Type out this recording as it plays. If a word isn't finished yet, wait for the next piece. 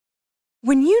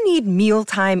When you need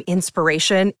mealtime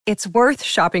inspiration, it's worth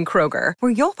shopping Kroger,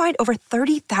 where you'll find over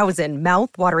 30,000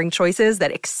 mouth-watering choices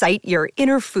that excite your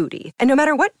inner foodie. And no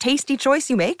matter what tasty choice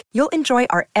you make, you'll enjoy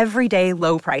our everyday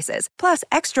low prices, plus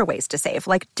extra ways to save,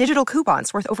 like digital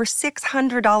coupons worth over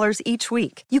 $600 each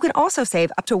week. You can also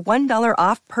save up to $1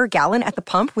 off per gallon at the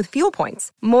pump with fuel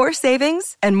points. More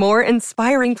savings and more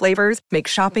inspiring flavors make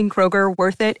shopping Kroger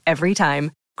worth it every time.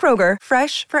 Kroger,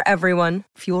 fresh for everyone.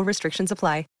 Fuel restrictions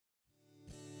apply.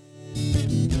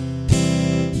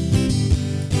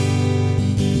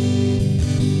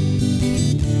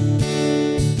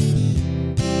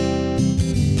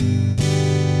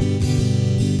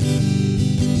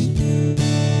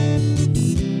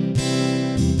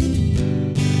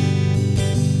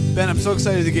 Ben, I'm so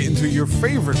excited to get into your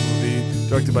favorite movie,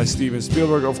 directed by Steven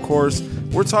Spielberg, of course.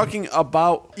 We're talking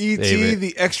about E.T.,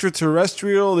 the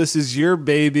Extraterrestrial. This is your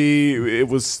baby.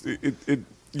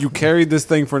 You carried this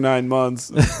thing for 9 months.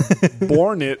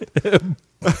 Born it.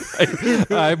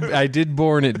 I did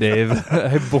born it, Dave.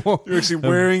 You're actually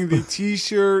wearing the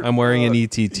T-shirt. I'm wearing an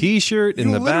E.T. T-shirt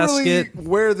in the basket. You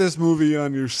wear this movie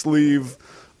on your sleeve.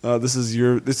 This is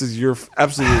your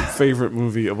absolute favorite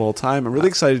movie of all time. I'm really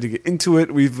excited to get into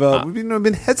it. We've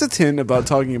been hesitant about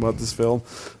talking about this film,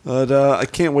 but I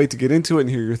can't wait to get into it and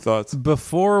hear your thoughts.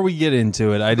 Before we get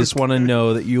into it, I just want to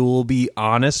know that you will be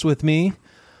honest with me.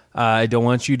 I don't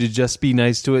want you to just be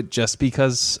nice to it just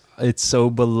because it's so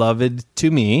beloved to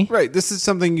me. Right. This is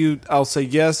something I'll say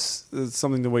yes. It's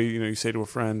something the way you say to a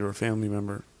friend or a family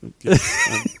member.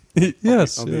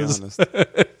 Yes. I'll be honest.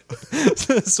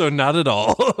 So not at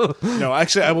all. No,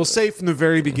 actually, I will say from the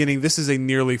very beginning, this is a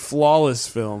nearly flawless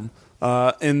film.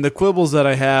 And the quibbles that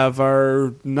I have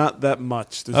are not that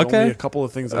much. There's only a couple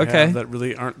of things I have that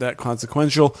really aren't that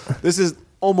consequential. This is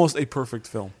almost a perfect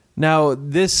film. Now,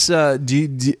 this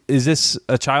is this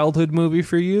a childhood movie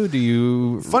for you? Do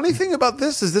you? Funny thing about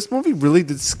this is this movie really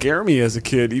did scare me as a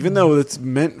kid, even though it's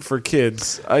meant for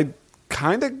kids. I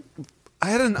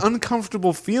had an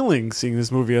uncomfortable feeling seeing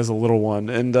this movie as a little one,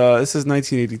 and this is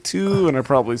 1982, and I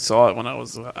probably saw it when I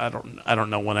was I don't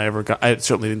know when I ever got. I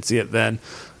certainly didn't see it then.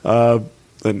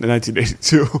 In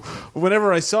 1982,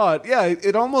 whenever I saw it,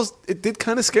 it did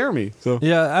kind of scare me. So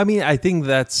yeah, I mean,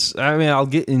 I'll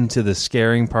get into the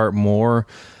scaring part more.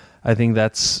 I think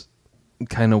that's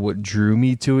kind of what drew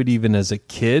me to it, even as a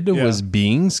kid, was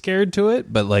being scared to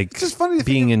it, but like it's just funny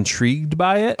being intrigued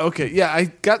by it. Okay, yeah,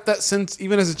 I got that sense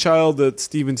even as a child that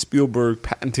Steven Spielberg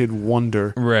patented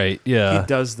wonder. Right, yeah. He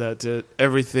does that to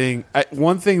everything.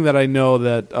 One thing that I know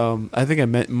that I think I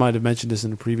might have mentioned this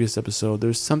in a previous episode,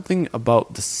 there's something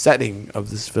about the setting of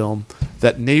this film,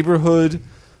 that neighborhood,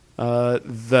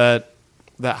 that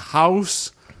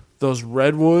house, those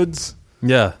redwoods.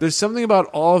 Yeah. There's something about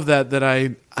all of that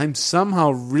I'm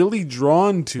somehow really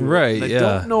drawn to. Right, I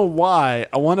don't know why.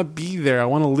 I want to be there. I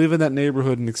want to live in that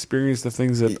neighborhood and experience the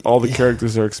things that all the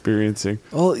characters are experiencing.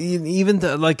 Well, even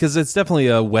because it's definitely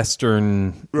a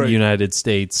Western United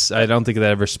States. I don't think that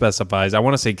ever specifies. I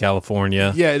want to say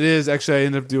California. Yeah, it is. Actually, I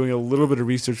ended up doing a little bit of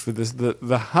research for this.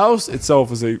 The house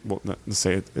itself is not to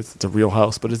say it's a real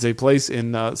house, but it's a place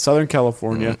in Southern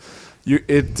California.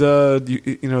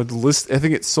 The list. I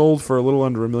think it sold for a little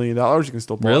under $1 million. You can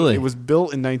still buy it. It was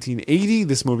built in 1980.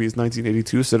 This movie is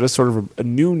 1982, so that's sort of a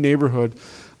new neighborhood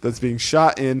that's being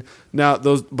shot in now.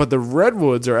 But the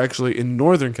redwoods are actually in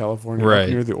Northern California, right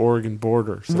near the Oregon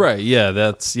border. So. Right? Yeah,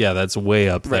 that's way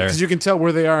up there. Because you can tell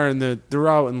where they are, and they're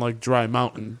out in like Dry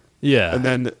Mountain. Yeah, and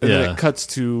then it cuts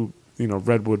to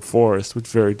redwood forest, which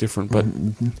is very different, but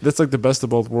that's like the best of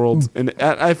both worlds. And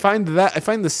I find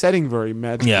the setting very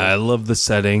magical. Yeah, I love the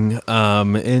setting,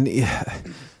 and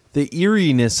the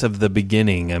eeriness of the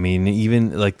beginning. I mean,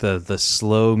 even like the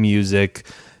slow music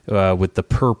with the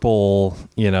purple,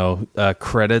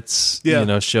 credits,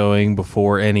 showing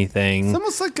before anything. It's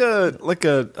almost like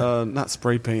a not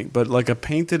spray paint, but like a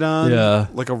painted on,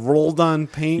 like a rolled on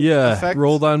paint. Yeah, effect.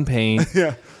 Rolled on paint.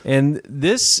 Yeah. And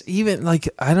this even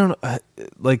I don't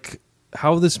know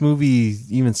how this movie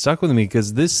even stuck with me,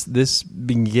 because this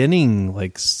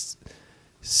beginning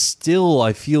still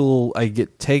I feel I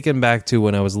get taken back to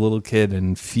when I was a little kid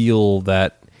and feel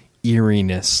that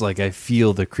eeriness, like I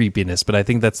feel the creepiness. But I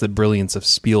think that's the brilliance of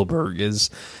Spielberg,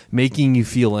 is making you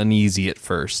feel uneasy at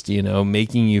first,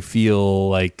 making you feel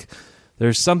like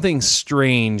there's something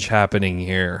strange happening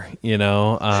here, And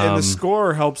the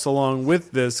score helps along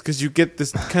with this, because you get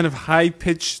this kind of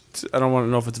high-pitched, I don't want to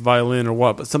know if it's violin or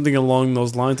what, but something along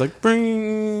those lines, like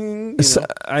bring.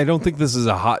 I don't think this is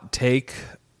a hot take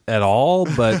at all,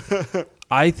 but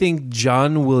I think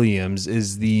John Williams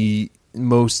is the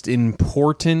most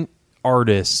important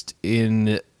artist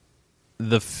in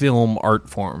the film art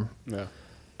form. Yeah,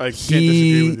 I can't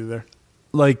disagree with you there.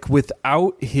 Like,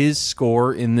 without his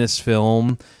score in this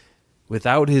film,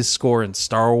 without his score in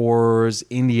Star Wars,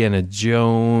 Indiana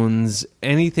Jones,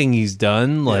 anything he's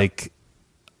done, like,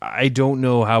 I don't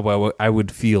know how I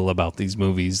would feel about these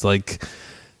movies. Like,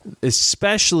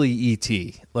 especially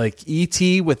E.T. Like,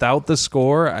 E.T. without the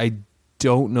score, I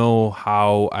don't know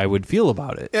how I would feel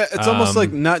about it. Yeah, it's almost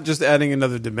like not just adding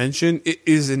another dimension. It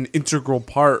is an integral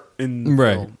part in the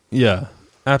film. Yeah,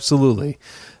 absolutely.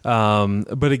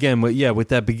 But again, with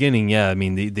that beginning, I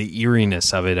mean, the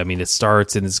eeriness of it. I mean, it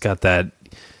starts and it's got that,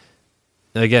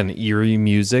 again, eerie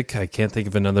music. I can't think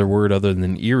of another word other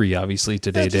than eerie, obviously,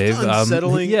 today, Dave.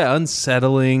 Unsettling.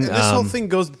 Unsettling. And this whole thing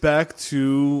goes back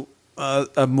to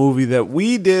a movie that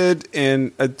we did,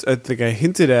 and I think I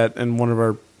hinted at in one of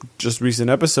our just recent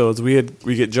episodes. We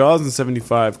get Jaws in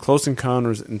 75, Close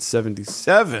Encounters in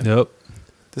 77. Yep.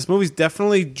 This movie's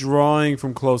definitely drawing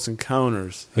from Close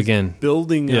Encounters. Again,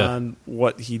 Building on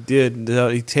what he did.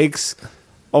 He takes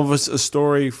almost a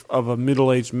story of a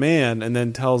middle-aged man and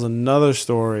then tells another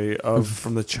story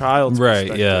from the child's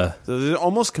perspective. Yeah. So they're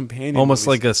almost companion almost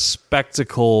movies. like a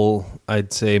spectacle,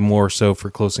 I'd say, more so for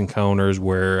Close Encounters,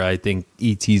 where I think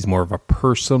E.T.'s more of a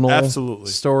personal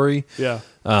story. Yeah.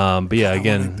 But yeah,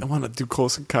 again, I want to do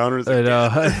Close Encounters I again.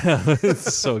 know.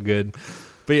 It's so good.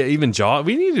 But yeah, even Jaws.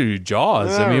 We need to do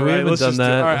Jaws. I mean, we haven't done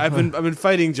that. All right, I've been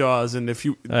fighting Jaws, and if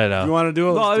you want to do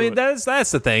it, well, I mean, that's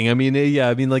the thing. I mean,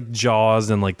 I mean, like Jaws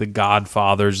and like the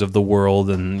Godfathers of the world,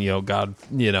 and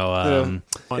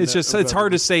it's just it's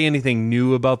hard to say anything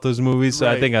new about those movies. So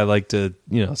I think I like to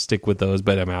stick with those.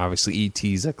 But I mean, obviously,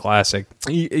 E.T.'s a classic.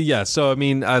 Yeah. So I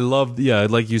mean, I love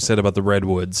like you said about the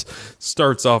redwoods.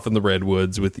 Starts off in the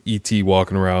redwoods with E.T.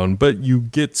 walking around, but you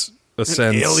get a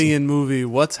sense, alien movie.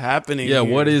 What's happening? Yeah,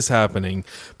 here? what is happening?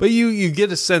 But you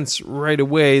get a sense right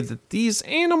away that these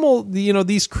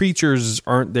these creatures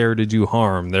aren't there to do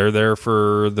harm. They're there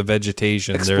for the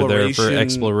vegetation. They're there for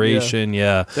exploration.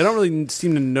 Yeah. They don't really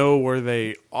seem to know where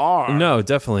they are. No,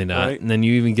 definitely not. Right? And then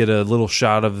you even get a little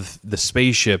shot of the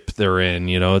spaceship they're in.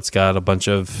 It's got a bunch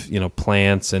of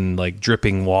plants and like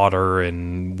dripping water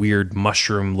and weird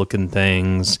mushroom looking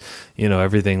things.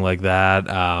 Everything like that.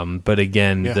 But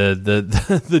again,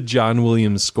 the John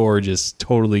Williams score just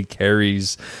totally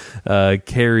carries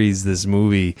this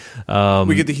movie.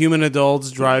 We get the human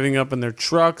adults driving up in their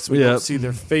trucks. We don't see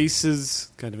their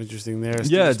faces. Kind of interesting there.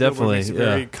 Yeah, Steven Spielberg definitely. makes a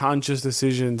very conscious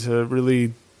decision to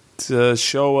really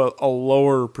show a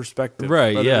lower perspective.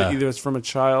 Right, Either it's from a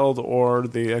child or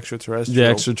the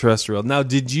extraterrestrial. Now,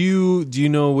 do you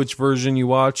know which version you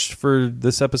watched for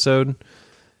this episode?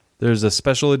 There's a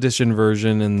special edition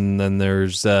version, and then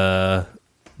there's the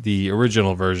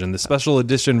original version. The special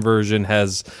edition version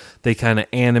they kind of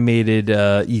animated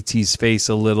E.T.'s face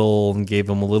a little and gave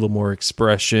him a little more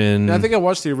expression. I think I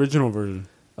watched the original version.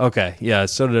 Okay, yeah,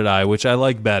 so did I, which I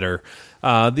like better.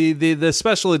 The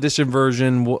special edition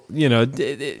version,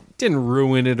 it didn't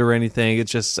ruin it or anything.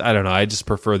 It's just, I don't know, I just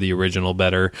prefer the original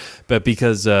better. But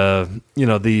because the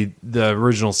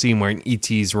original scene where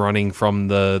E.T.'s running from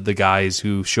the guys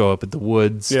who show up at the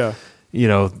woods,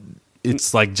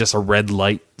 it's like just a red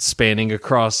light spanning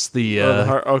across the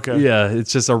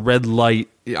it's just a red light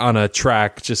on a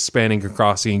track just spanning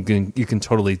across, and you can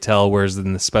totally tell, whereas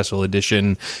in the special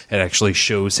edition it actually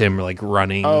shows him like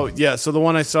running. So the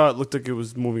one I saw, it looked like it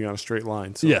was moving on a straight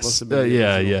line. So yes.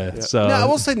 So I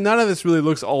will say none of this really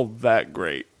looks all that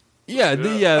great.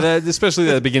 Especially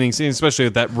that beginning scene, especially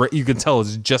with that, you can tell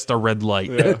it's just a red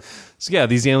light. So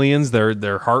these aliens,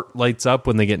 their heart lights up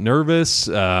when they get nervous.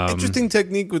 Interesting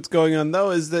technique. What's going on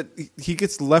though is that he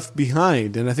gets left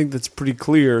behind, and I think that's pretty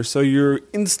clear. So you're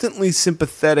instantly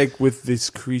sympathetic with this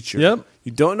creature. Yep.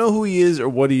 You don't know who he is or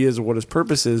what his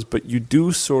purpose is, but you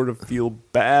do sort of feel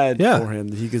bad for him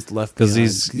that he gets left behind. Because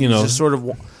he's just sort of,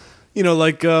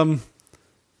 like not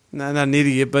an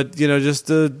idiot, but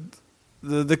just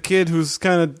the kid who's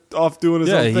kind of off doing his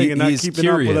own thing and not keeping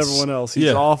up with everyone else. He's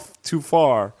off too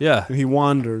far. Yeah. And he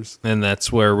wanders. And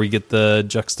that's where we get the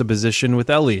juxtaposition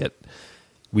with Elliot.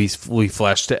 We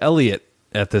flash to Elliot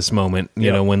at this moment,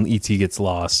 when E.T. gets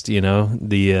lost, again,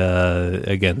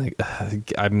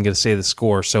 I'm going to say the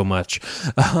score so much.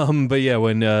 But yeah,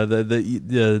 when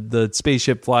the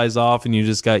spaceship flies off and you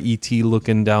just got E.T.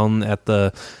 looking down at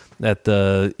the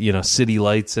city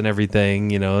lights and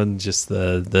everything, and just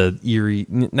the eerie,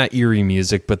 not eerie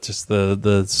music, but just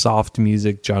the soft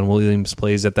music John Williams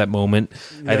plays at that moment.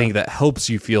 I think that helps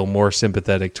you feel more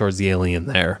sympathetic towards the alien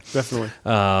there. Definitely.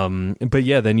 But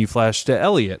yeah, then you flash to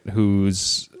Elliot,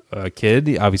 who's a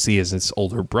kid. Obviously, he has his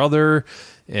older brother,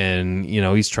 and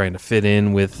he's trying to fit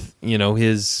in with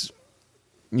his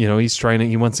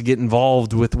he wants to get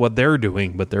involved with what they're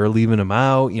doing, but they're leaving him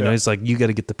out. He's like, you got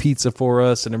to get the pizza for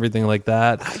us and everything like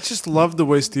that. I just love the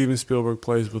way Steven Spielberg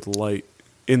plays with light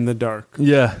in the dark.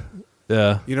 Yeah.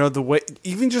 Yeah. The way,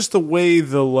 even just the way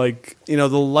the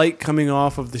light coming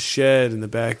off of the shed in the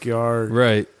backyard.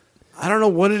 Right. I don't know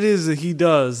what it is that he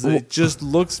does. It just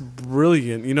looks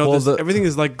brilliant. Everything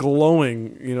is like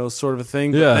glowing, sort of a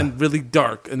thing. Yeah. And really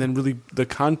dark, and then really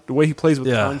the way he plays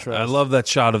with contrast. I love that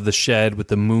shot of the shed with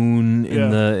the moon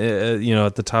in the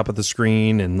at the top of the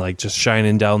screen and like just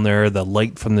shining down there. The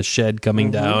light from the shed coming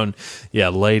down. Yeah,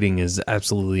 lighting is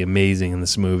absolutely amazing in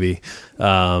this movie.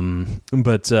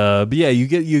 But yeah,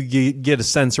 you get a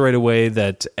sense right away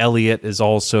that Elliot is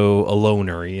also a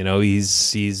loner.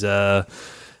 He's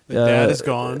Dad is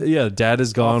gone. Yeah, dad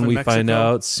is gone. We Mexico. find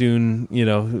out soon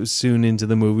into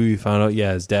the movie, we found out,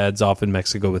 his dad's off in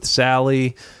Mexico with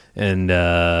Sally. And,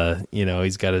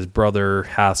 he's got his brother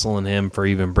hassling him for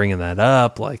even bringing that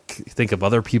up. Like, think of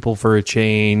other people for a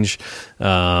change.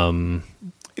 Interesting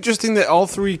that all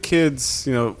three kids,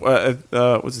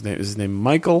 what's his name? Is his name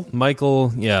Michael?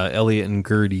 Michael, Elliot and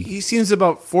Gertie. He seems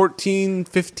about 14,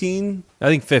 15. I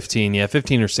think 15,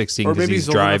 15 or 16 Or because maybe he's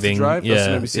old enough to driving. drive. Yeah,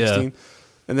 So maybe 16.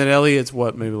 And then Elliot's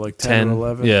maybe like 10 or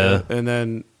 11. yeah. And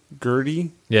then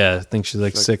Gertie. Yeah, I think she's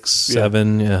like 6,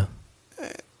 7, yeah.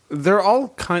 They're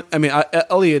all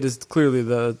Elliot is clearly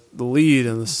the lead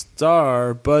and the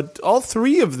star, but all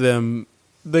three of them,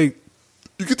 you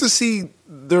get to see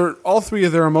all three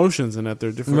of their emotions and at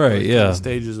their different kind of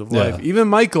stages of life. Even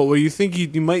Michael, where you think he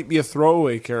might be a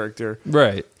throwaway character,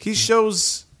 right? He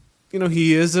shows,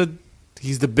 he's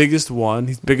the biggest one.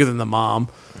 He's bigger than the mom.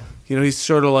 He's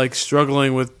sort of like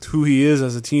struggling with who he is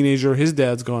as a teenager. His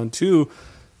dad's gone too.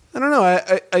 I don't know.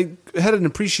 I had an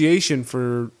appreciation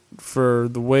for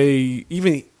the way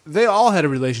even they all had a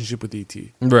relationship with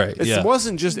E.T. Right. It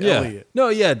wasn't just Elliot. No,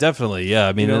 yeah, definitely. Yeah.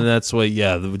 I mean, and that's what,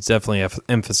 that was definitely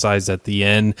emphasized at the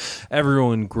end.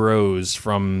 Everyone grows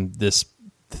from this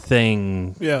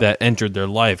thing that entered their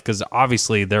life because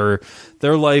obviously their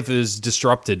life is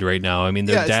disrupted right now. I mean,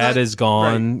 their dad is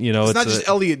gone. Right. It's not just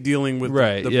Elliot dealing with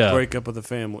the breakup of the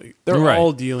family. They're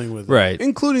all dealing with it,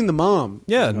 including the mom.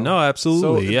 Yeah, no,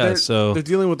 absolutely. So they're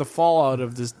dealing with the fallout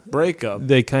of this breakup.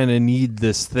 They kind of need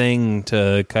this thing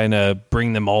to kind of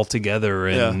bring them all together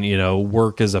and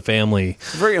work as a family.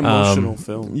 Very emotional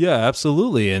film. Yeah,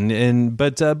 absolutely.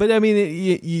 But I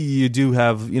mean, you do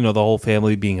have the whole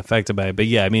family being affected by it. But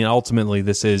yeah, I mean, ultimately,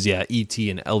 this is E.T.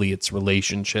 and Elliot's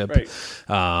relationship. Right.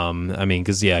 I mean,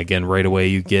 because again, right away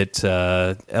you get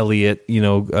Elliot,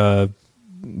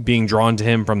 being drawn to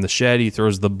him from the shed. He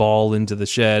throws the ball into the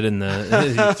shed and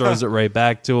he throws it right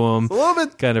back to him. It's a little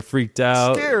bit kind of freaked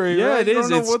out. Scary. Yeah, right? it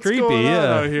is. It's creepy.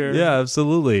 Out here. Yeah,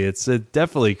 absolutely. It's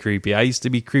definitely creepy. I used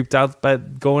to be creeped out by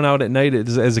going out at night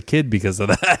as a kid because of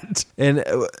that. And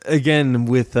again,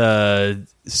 with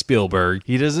Spielberg,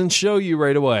 he doesn't show you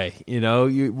right away.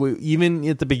 Even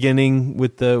at the beginning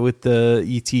with the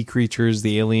ET creatures,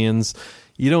 the aliens.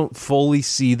 You don't fully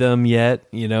see them yet,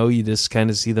 you just kind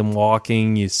of see them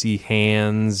walking, you see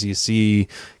hands, you see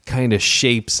kind of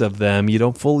shapes of them. You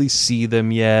don't fully see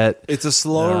them yet. It's a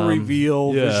slow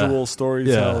reveal, visual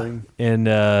storytelling.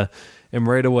 Yeah. And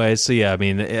right away, so I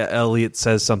mean, Elliot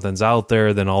says something's out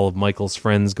there, then all of Michael's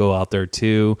friends go out there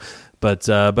too. But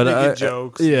making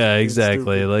jokes. Yeah,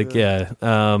 exactly. Stupid,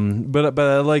 But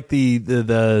I like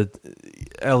the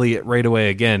Elliot right away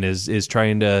again is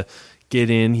trying to get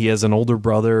in. He has an older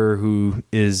brother who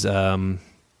is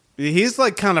he's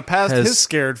like kind of past his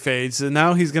scared phase, and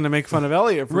now he's going to make fun of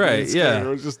Elliot for being scared. It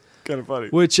was just kind of funny.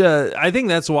 Which I think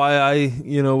that's why I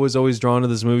was always drawn to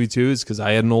this movie too, is because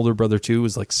I had an older brother too, who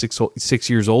was like 6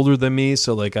 years older than me.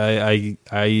 So like I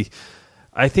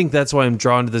think that's why I'm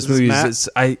drawn to this movie. It's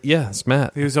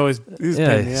Matt. He was always he's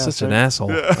such an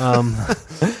asshole.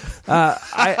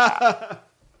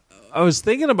 I was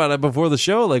thinking about it before the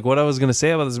show, like what I was going to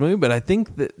say about this movie, but I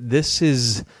think that this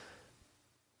is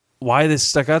why this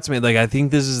stuck out to me. Like, I think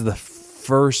this is the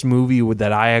first movie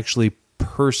that I actually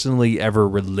personally ever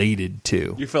related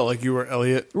to. You felt like you were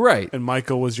Elliot, right? And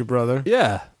Michael was your brother.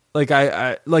 Yeah, like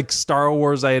I like Star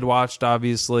Wars. I had watched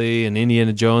obviously, and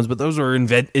Indiana Jones, but those were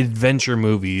adventure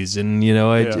movies, and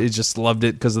I just loved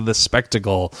it because of the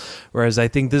spectacle. Whereas I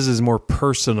think this is more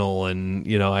personal, and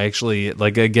I actually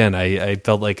I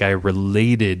felt like I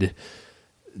related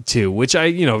to, which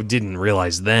I didn't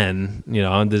realize then.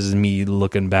 This is me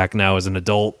looking back now as an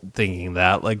adult thinking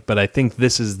that. But I think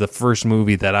this is the first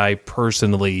movie that I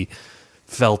personally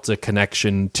felt a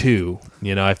connection to.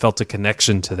 I felt a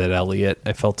connection to that Elliot.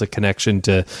 I felt a connection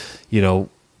to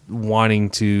wanting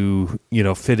to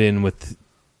fit in with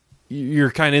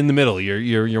you're kind of in the middle.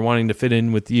 You're wanting to fit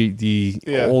in with the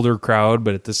older crowd,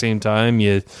 but at the same time,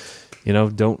 you know,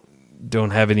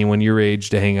 don't have anyone your age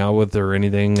to hang out with or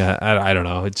anything. I don't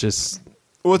know. It's just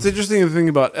what's interesting. The thing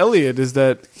about Elliot is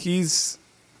that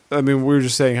we were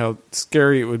just saying how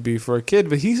scary it would be for a kid,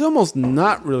 but he's almost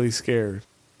not really scared.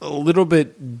 A little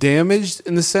bit damaged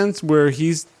in the sense where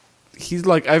he's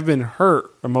like, I've been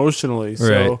hurt emotionally,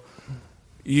 so. Right.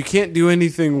 You can't do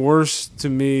anything worse to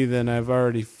me than I've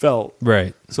already felt.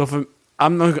 Right. So if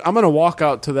I'm going to walk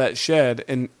out to that shed,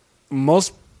 and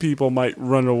most people might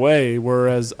run away,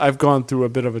 whereas I've gone through a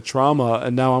bit of a trauma,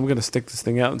 and now I'm going to stick this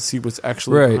thing out and see what's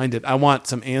actually behind it. I want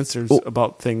some answers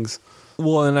about things.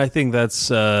 Well, and I think that's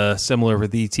similar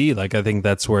with E.T. Like, I think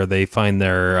that's where they find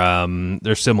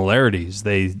their similarities.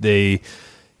 They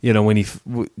you know, when he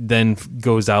then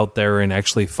goes out there and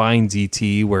actually finds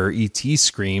E.T., where E.T.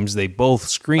 screams, they both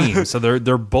scream. So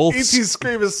they're both... E.T.'s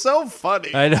scream is so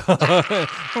funny. I know.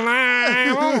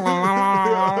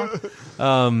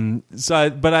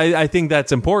 But I think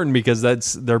that's important because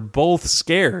they're both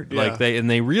scared. Yeah. Like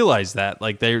they realize that.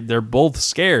 Like they're both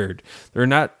scared. They're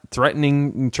not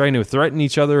trying to threaten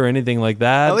each other or anything like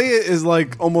that. Elliot is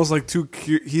like almost like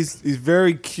he's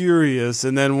very curious,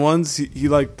 and then once he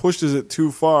like pushes it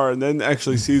too far and then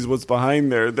actually sees what's behind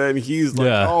there, then he's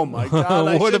like, oh my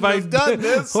god, what have I done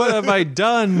this? What have I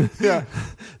done? Yeah.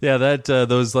 Yeah, that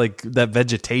those like that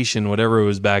vegetation, whatever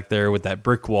was back there with that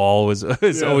brick wall was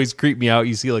always creeped me out.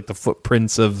 You see like the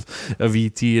footprints of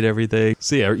ET and everything.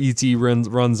 So yeah, ET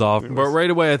runs off, but right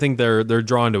away I think they're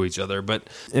drawn to each other.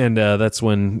 And that's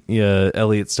when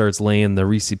Elliot starts laying the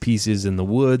Reese Pieces in the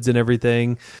woods and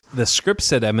everything. The script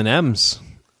said M&Ms.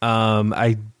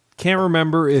 I can't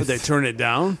remember if Did they turn it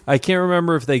down. I can't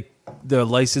remember if the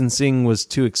licensing was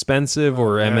too expensive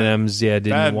or M&Ms didn't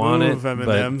Bad want move, it.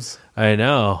 M&Ms. I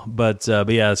know, but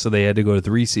yeah, so they had to go with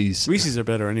Reese's. Reese's are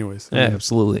better anyways. Yeah,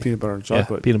 absolutely. Peanut butter and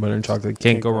chocolate. Yeah, peanut butter and chocolate.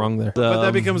 Can't go wrong there. But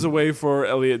that becomes a way for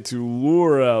Elliot to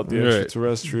lure out the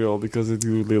extraterrestrial because he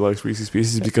really likes Reese's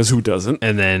Pieces, because who doesn't?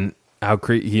 And then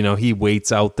he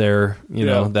waits out there,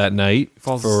 that night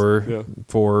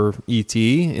for ET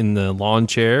in the lawn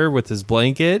chair with his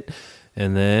blanket,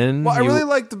 and then I really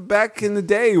liked back in the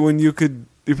day when your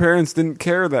parents didn't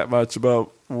care that much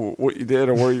about what you did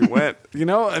or where you went.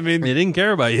 I mean, they didn't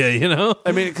care about you.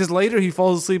 I mean, because later he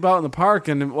falls asleep out in the park,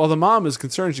 and while the mom is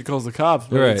concerned, she calls the cops.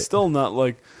 But it's still not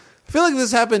like. I feel like if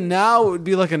this happened now, it would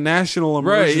be like a national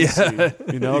emergency. Right, yeah.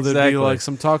 Exactly. There'd be like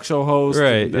some talk show host.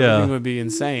 Right, and everything would be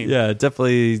insane. Yeah, it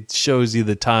definitely shows you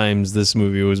the times this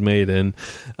movie was made in.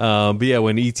 But yeah,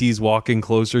 when E.T.'s walking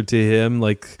closer to him,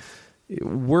 like,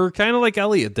 we're kind of like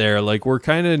Elliot there. Like, we're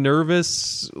kind of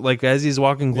nervous, like, as he's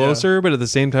walking closer, but at the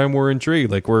same time, we're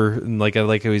intrigued. Like, I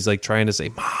like how he's like trying to say,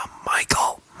 "Mom,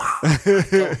 Michael, Mom,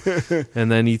 Michael." And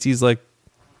then E.T.'s like,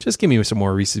 "Just give me some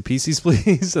more Reese's Pieces,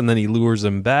 please." And then he lures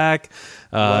him back.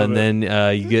 Then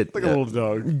you get like a little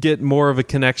dog. Get more of a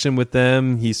connection with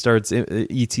them. E.T. starts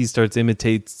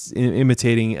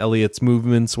imitating Elliot's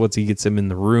movements once he gets him in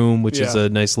the room, which is a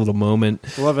nice little moment.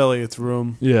 Love Elliot's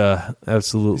room. Yeah,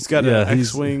 absolutely. He's got an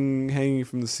X-wing hanging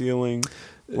from the ceiling.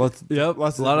 Lots a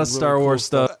lot of Star really Wars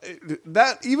cool stuff.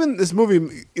 That even this movie,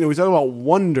 we talk about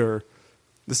wonder,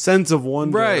 the sense of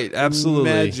wonder, right? Absolutely,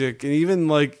 and magic, and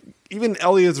even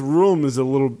Elliot's room is a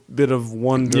little bit of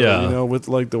wonder, with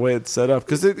like the way it's set up,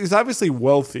 because he's obviously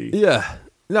wealthy. Yeah.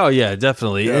 No, yeah,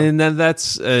 definitely. Yeah. And then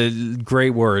that's a great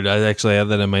word. I actually have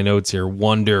that in my notes here,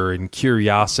 wonder and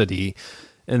curiosity.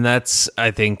 And that's,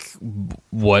 I think,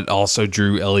 what also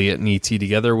drew Elliot and E.T.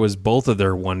 together was both of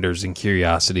their wonders and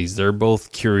curiosities. They're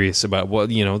both curious about what,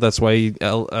 that's why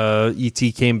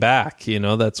E.T. came back.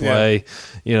 That's why,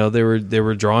 they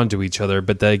were drawn to each other.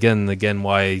 But again,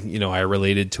 why, I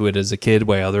related to it as a kid,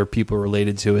 why other people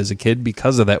related to it as a kid,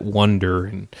 because of that wonder.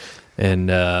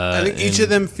 And I think each of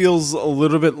them feels a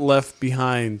little bit left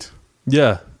behind.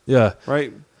 Yeah, yeah.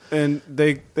 Right? And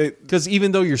they because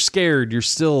even though you're scared, you're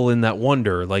still in that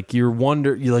wonder. Like you're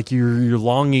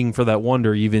longing for that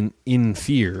wonder, even in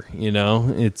fear.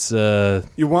 It's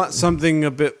you want something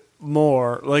a bit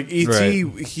more. Like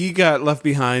E.T., he got left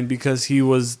behind because he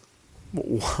was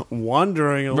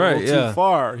wandering a little too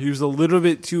far. He was a little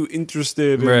bit too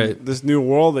interested in this new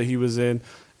world that he was in.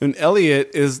 And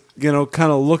Elliot is,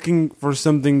 kind of looking for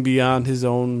something beyond his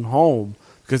own home,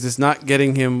 because it's not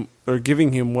getting him or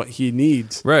giving him what he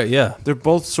needs. Right, yeah. They're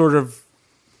both sort of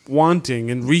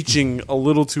wanting and reaching a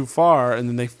little too far, and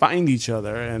then they find each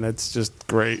other, and it's just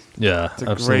great. Yeah,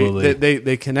 absolutely.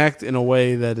 They connect in a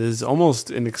way that is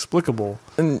almost inexplicable.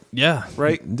 And yeah,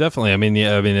 right? Definitely. I mean,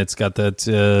 it's got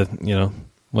that,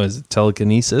 what is it,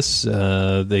 telekinesis?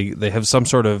 They have some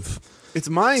sort of It's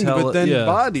mind, but then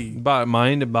body.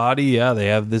 Mind and body, yeah, they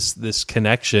have this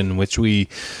connection, which we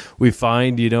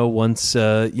find, once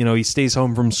he stays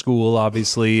home from school,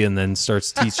 obviously, and then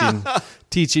starts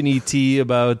teaching E.T.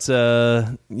 about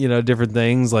different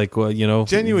things, like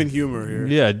genuine humor here.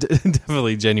 Yeah,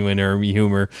 definitely genuine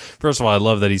humor. First of all, I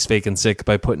love that he's faking sick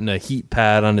by putting a heat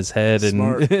pad on his head and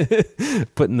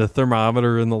putting the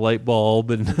thermometer in the light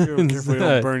bulb, and careful you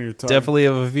don't burn your tongue. Definitely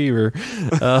have a fever.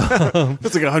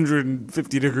 It's like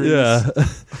 150 degrees. Yeah,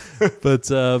 but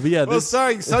yeah. Well,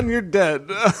 sorry, son, you're dead.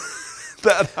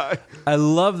 That high. I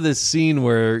love this scene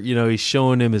where he's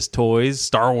showing him his toys,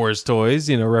 Star Wars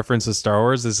toys. Reference to Star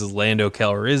Wars. This is Lando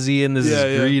Calrissian. This is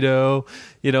Greedo.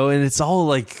 And it's all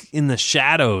like in the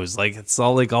shadows. Like it's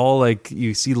all like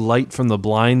you see light from the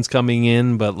blinds coming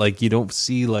in, but like you don't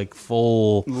see like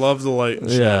full. Love the light and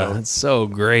shadow. Yeah, it's so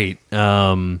great.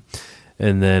 And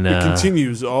then it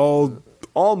continues all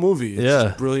movie. It's yeah,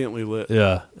 just brilliantly lit.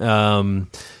 Yeah.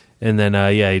 And then,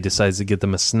 he decides to get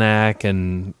them a snack,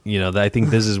 and I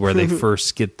think this is where they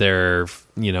first get their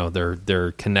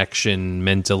connection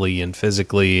mentally and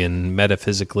physically and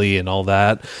metaphysically and all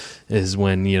that. Is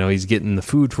when he's getting the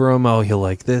food for him. Oh, he'll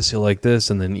like this,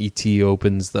 and then E.T.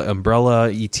 opens the umbrella.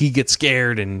 E.T. gets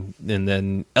scared, and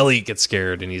then Elliot gets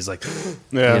scared, and he's like,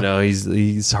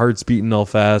 his heart's beating all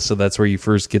fast. So that's where you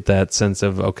first get that sense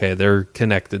of okay, they're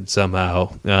connected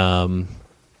somehow.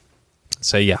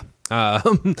 So yeah.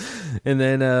 And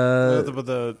then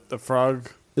the frog.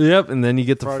 Yep, and then you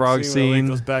get the frog scene.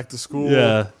 Goes back to school.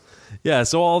 Yeah.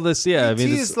 So all this,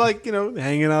 it's like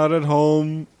hanging out at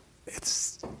home.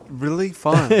 It's really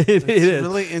fun. It's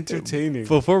really entertaining.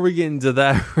 Before we get into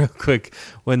that, real quick,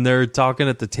 when they're talking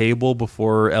at the table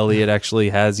before Elliot actually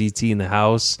has E.T. in the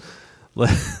house.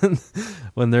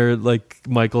 When they're like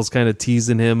Michael's kind of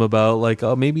teasing him about like,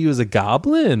 oh, maybe he was a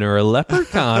goblin or a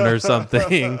leprechaun or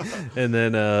something, and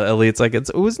then Elliot's like,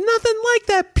 it was nothing like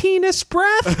that penis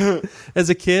breath. As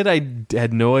a kid, I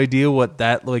had no idea what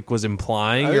that like was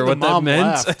implying or what that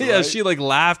meant. Laughed, yeah, right? she like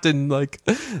laughed, and like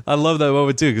I love that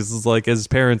moment too, because it's like as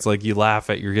parents, like you laugh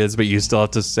at your kids, but you still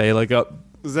have to say like, oh,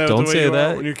 is that don't the way say you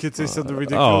that are when your kids say something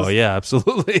ridiculous? Oh yeah,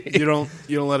 absolutely. You don't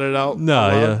let it out. No,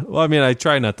 yeah. Well, I mean, I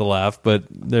try not to laugh, but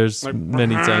there's like,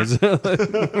 many times.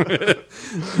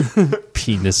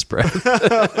 Penis breath.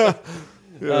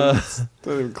 It's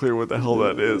not even clear what the hell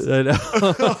that is. I know.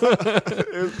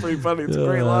 It was pretty funny. It's a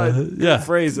great line. Yeah,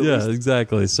 phrase. At least.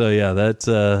 Exactly. So yeah,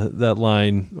 that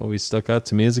line always stuck out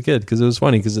to me as a kid because it was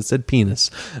funny because it said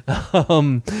penis.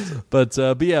 But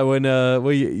yeah,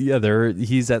 when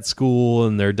he's at school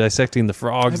and they're dissecting the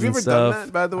frogs. Have you and ever stuff. done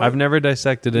that? By the way, I've never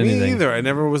dissected anything. Me either. I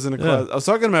never was in a class. I was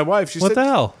talking to my wife. She said, the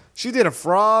hell? She did a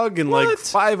frog and like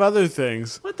 5 other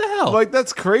things. What the hell? Like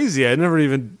that's crazy. I never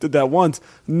even did that once.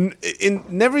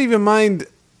 Never even mind.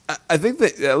 I think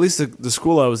that at least the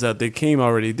school I was at, they came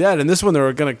already dead, and this one they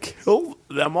were gonna kill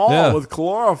them all with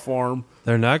chloroform.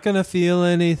 They're not gonna feel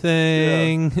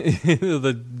anything.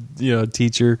 Yeah. The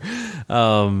teacher.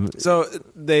 So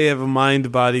they have a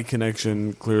mind-body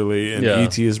connection clearly, and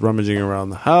E.T. is rummaging around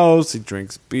the house. He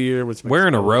drinks beer, which makes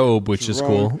wearing a robe, which is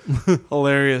cool.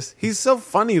 Hilarious. He's so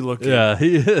funny looking. Yeah,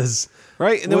 he is.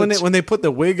 Right, and then when they put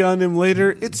the wig on him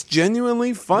later, it's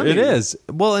genuinely funny. It is.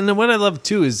 Well, and then what I love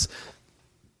too is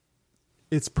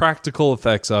it's practical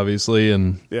effects, obviously,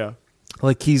 and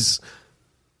like he's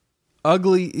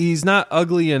ugly. He's not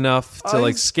ugly enough to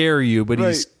like scare you, but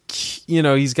he's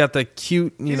he's got the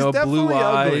cute blue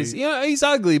eyes. Ugly. Yeah, he's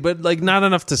ugly, but like not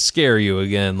enough to scare you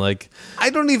again. Like I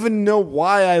don't even know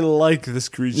why I like this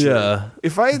creature. Yeah,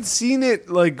 if I had seen it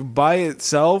like by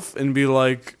itself and be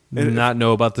like not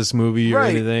know about this movie or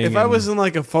anything. If I was in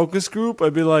like a focus group,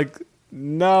 I'd be like,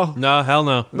 no, hell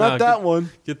no, not that one.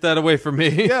 Get that away from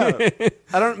me. Yeah,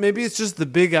 I don't. Maybe it's just the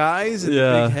big eyes and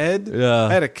the big head. Yeah,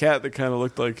 I had a cat that kind of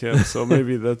looked like him, so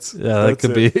maybe that's that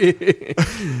could be.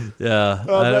 Yeah,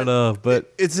 I don't know,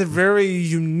 but it's a very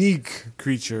unique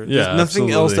creature. Yeah, there's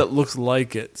nothing else that looks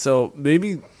like it. So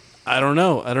maybe I don't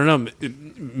know.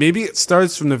 Maybe it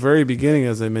starts from the very beginning,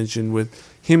 as I mentioned, with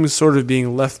him sort of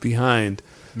being left behind.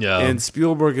 Yeah, and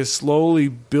Spielberg is slowly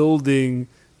building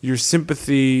your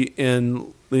sympathy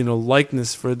and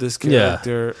likeness for this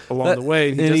character along the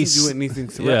way. And he doesn't do anything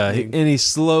threatening. Yeah, and he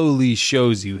slowly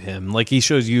shows you him. Like he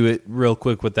shows you it real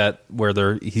quick with that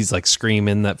where he's like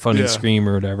screaming that funny scream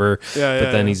or whatever.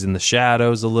 But then he's in the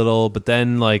shadows a little. But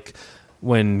then like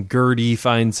when Gertie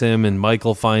finds him and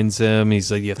Michael finds him,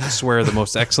 he's like, you have to swear the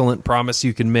most excellent promise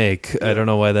you can make. I don't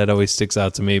know why that always sticks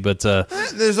out to me, but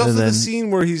there's also the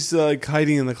scene where he's like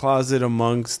hiding in the closet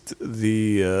amongst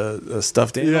the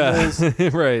stuffed animals. Yeah,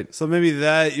 right. So maybe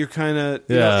that you're kind of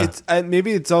it's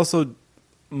maybe it's also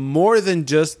more than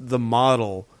just the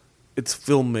model. It's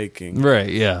filmmaking. Right,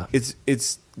 yeah.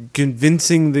 It's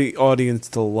convincing the audience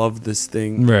to love this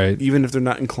thing, Right. even if they're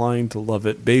not inclined to love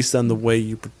it, based on the way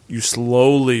you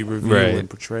slowly reveal Right. and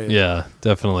portray it. Yeah,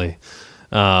 definitely.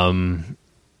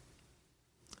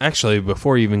 Actually,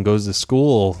 before he even goes to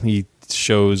school, he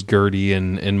shows Gertie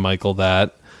and Michael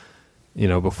that,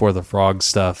 before the frog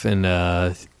stuff. And,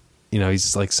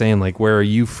 he's like saying, like, where are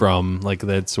you from? Like,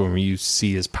 that's when you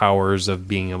see his powers of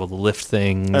being able to lift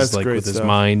things, That's like great with his stuff.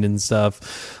 mind and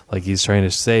stuff. Like, he's trying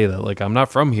to say that, like, I'm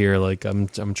not from here. Like, I'm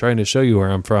trying to show you where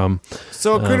I'm from.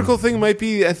 So a critical thing might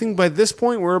be, I think by this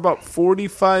point we're about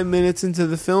 45 minutes into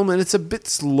the film, and it's a bit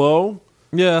slow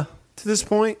Yeah. to this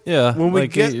point. Yeah. When we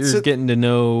like, get you're to, getting to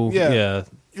know. Yeah. Yeah.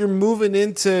 you're moving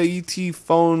into ET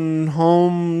phone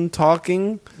home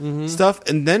talking stuff,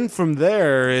 and then from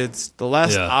there, it's the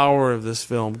last Yeah. hour of this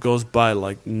film goes by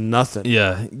like nothing.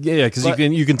 Yeah, because But-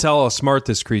 you can tell how smart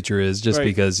this creature is just Right.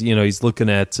 because he's looking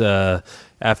at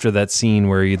after that scene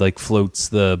where he like floats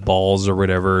the balls or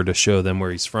whatever to show them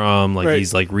where he's from. Like Right.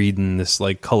 he's like reading this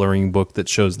like coloring book that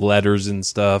shows letters and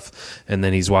stuff, and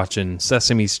then he's watching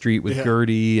Sesame Street with Yeah.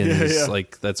 Gertie, and Yeah, he's yeah.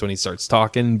 like that's when he starts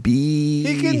talking. B.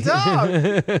 He can talk.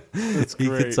 That's He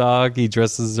great. can talk. He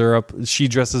dresses her up. She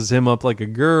dresses him up like a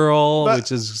girl, But-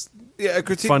 which is Yeah, a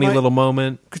critique funny might, little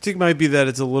moment. critique might be that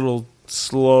it's a little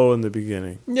slow in the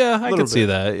beginning. Yeah, I Little could see bit.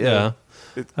 that. Yeah, Yeah.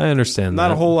 I understand. Not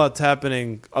that. a whole lot's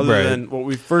happening other Right. than what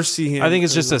we first see him. I think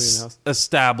it's in just the Alien house.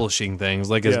 establishing things.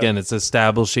 Like Yeah. again, it's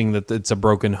establishing that it's a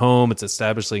broken home. It's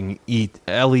establishing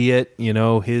Elliot,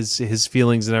 his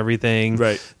feelings and everything.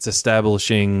 Right. It's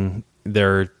establishing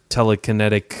their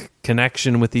telekinetic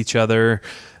connection with each other.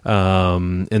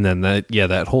 And then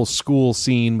that whole school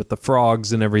scene with the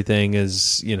frogs and everything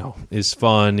is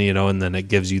fun, and then it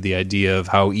gives you the idea of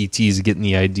how ET's getting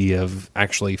the idea of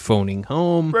actually phoning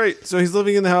home. Right. So he's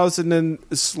living in the house, and then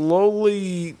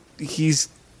slowly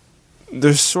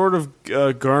they're sort of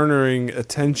garnering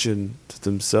attention to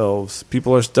themselves.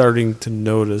 People are starting to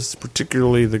notice,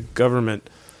 particularly the government,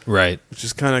 Right. which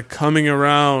is kind of coming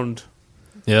around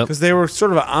Yep. because they were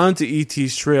sort of onto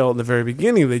ET's trail in the very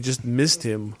beginning. They just missed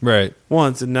him Right.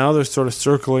 once, and now they're sort of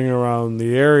circling around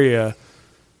the area.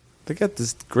 They got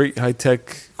this great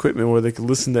high-tech equipment where they can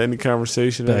listen to any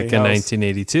conversation Back in any house.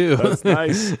 1982. That's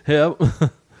nice. Yep.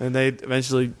 And they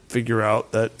eventually figure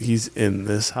out that he's in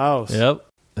this house. Yep.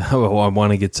 Well, I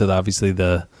want to get to obviously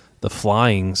the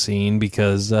flying scene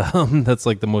because that's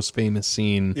like the most famous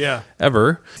scene Yeah.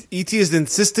 ever. E.T. is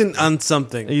insistent on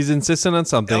something. He's insistent on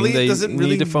something. Elliot They doesn't need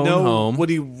really to phone know home. what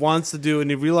he wants to do, and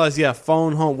he realized,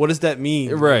 phone home. What does that mean?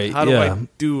 Right, How do yeah. I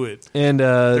do it? And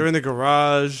They're in the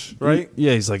garage, right?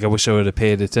 Yeah, he's like, I wish I would have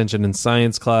paid attention in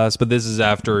science class. But this is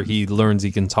after he learns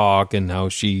he can talk and how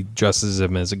she dresses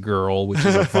him as a girl, which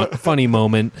is a funny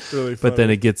moment. Really But then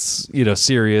funny. it gets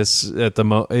serious at the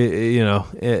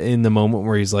in the moment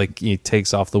where he's like, he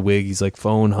takes off the wig. He's like,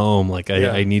 phone home. Like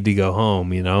Yeah. I need to go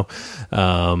home.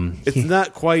 It's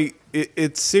not quite.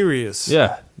 It's serious.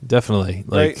 Yeah, definitely.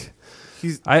 Like. Right.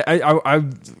 He's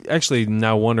I'm actually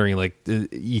now wondering, like,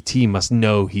 E.T. must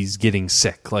know he's getting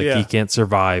sick. Like, Yeah. he can't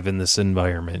survive in this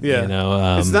environment.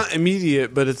 yeah. It's not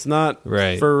immediate, but it's not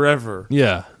Right. forever.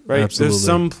 Yeah, Right. absolutely. There's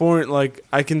some point like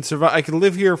I can survive. I can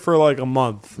live here for like a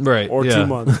month, Right, or yeah. 2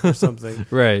 months, or something.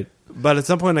 Right, But at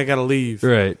some point, I got to leave.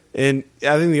 right. And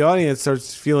I think the audience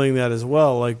starts feeling that as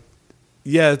well. Like,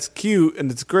 yeah, it's cute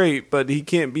and it's great, but he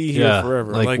can't be here Yeah,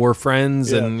 forever. like we're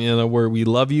friends, yeah. and we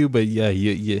love you, but yeah,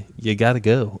 you got to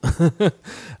go.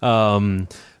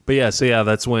 But yeah, so yeah,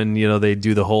 that's when they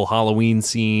do the whole Halloween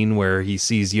scene where he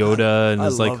sees Yoda and I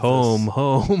is like, love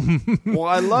home. Well,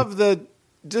 I love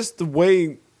just the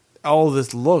way all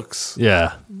this looks.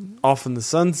 Yeah. Off in the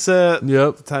sunset.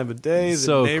 Yep. The time of day. The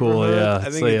So cool, neighborhood. yeah. I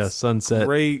think So yeah, it's sunset.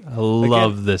 great. I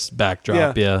love Again, this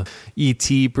backdrop. Yeah. Yeah.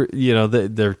 E.T.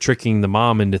 They're tricking the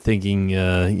mom into thinking,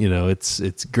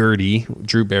 it's Gertie,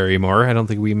 Drew Barrymore. I don't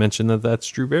think we mentioned that that's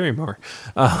Drew Barrymore.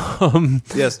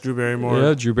 Yes, Drew Barrymore.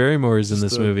 Yeah, Drew Barrymore is in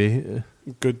this Just a- movie.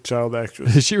 Good child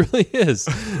actress. She really is.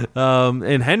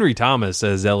 And Henry Thomas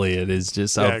as Elliot is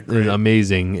just great.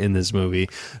 amazing in this movie.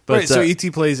 But Right, so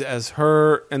E.T. plays as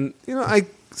her, and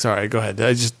sorry, go ahead.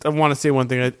 I want to say one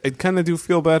thing. I kind of do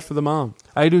feel bad for the mom.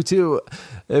 I do too,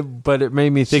 but it made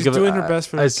me think She's of doing her best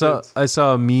for her kids. I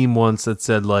saw a meme once that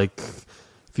said, like,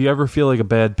 if you ever feel like a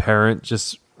bad parent,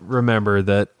 just remember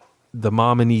that the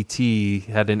mom in ET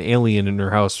had an alien in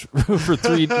her house for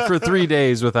 3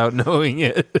 days without knowing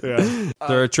it. Yeah.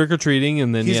 They're trick or treating,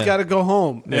 and then He's got to go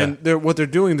home, Yeah. and what they're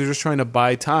doing, they're just trying to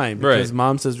buy time because Right.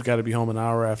 mom says we got to be home an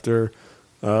hour after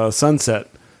sunset,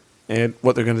 And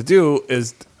what they're going to do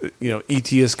is,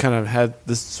 E.T. has kind of had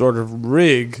this sort of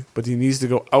rig, but he needs to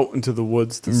go out into the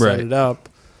woods to set it up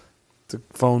to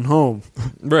phone home.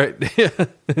 Right. Yeah.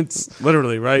 It's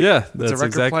literally, right? Yeah, it's that's a record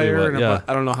exactly player. what,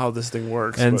 I don't know how this thing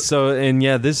works. And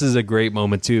but. this is a great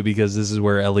moment too, because this is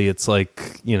where Elliot's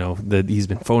like, that he's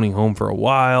been phoning home for a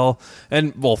while.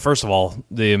 And well, first of all,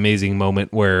 the amazing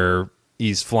moment where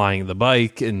he's flying the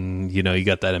bike and, you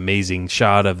got that amazing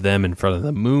shot of them in front of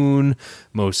the moon.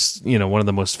 One of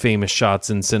the most famous shots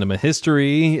in cinema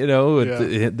history,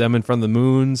 them in front of the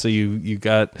moon. So you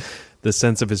got the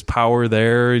sense of his power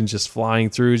there and just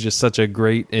flying through, just such a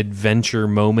great adventure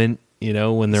moment,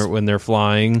 when they're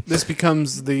flying. This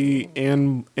becomes the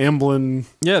Amblin.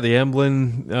 Yeah, the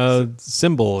Amblin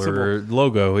symbol or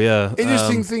logo. Yeah.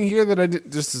 Interesting thing here that I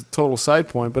did, just a total side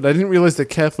point, but I didn't realize that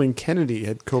Kathleen Kennedy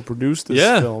had co-produced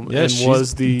this film and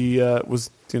was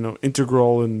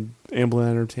integral in Amblin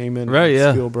Entertainment, right?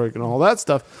 And Spielberg and all that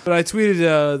stuff. But I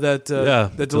tweeted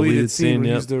that deleted scene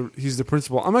where he's the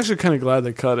principal. I'm actually kind of glad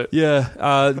they cut it.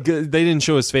 Yeah, they didn't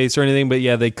show his face or anything, but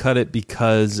yeah, they cut it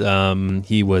because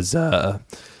he was. They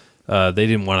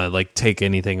didn't want to take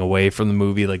anything away from the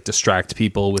movie, distract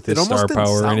people with his star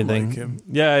power or anything. Like him.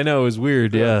 Yeah, I know, it was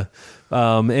weird. Yeah.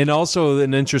 And also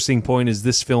an interesting point is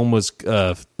this film was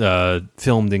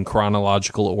filmed in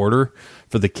chronological order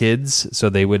for the kids, so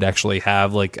they would actually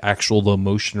have actual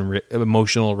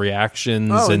emotional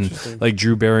reactions, and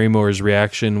Drew Barrymore's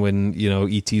reaction when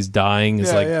E.T.'s dying is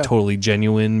totally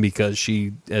genuine because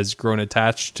she has grown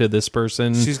attached to this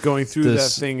person. She's going through that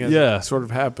thing as it sort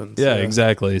of happens. Yeah,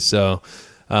 exactly. So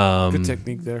good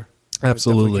technique there.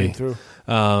 Absolutely.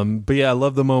 But yeah, I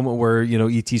love the moment where,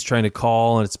 E.T.'s trying to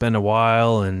call and it's been a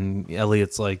while and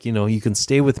Elliot's like, you can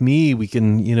stay with me. We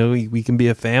can, we can be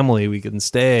a family. We can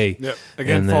stay. Yep.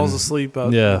 Again, falls asleep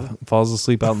out. Yeah. Falls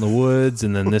asleep out in the woods.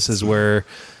 And then this is where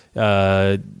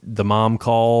the mom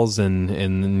calls and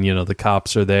the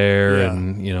cops are there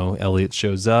and, Elliot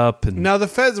shows up. And now the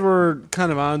feds were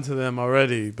kind of onto them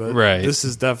already, but this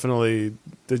is definitely,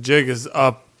 the jig is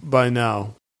up by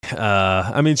now.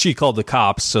 She called the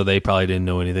cops, so they probably didn't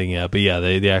know anything yet. But yeah,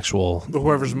 the actual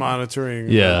whoever's monitoring.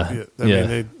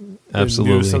 They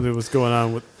absolutely knew something was going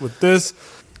on with this.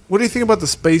 What do you think about the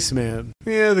spaceman?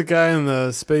 Yeah, the guy in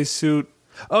the spacesuit.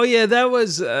 Oh yeah,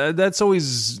 that's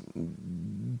always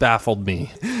baffled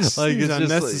me. It's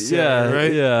unnecessary,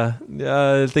 right? Yeah.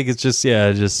 I think it's just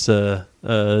a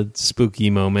spooky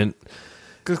moment.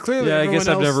 Because clearly, I guess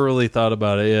I've never really thought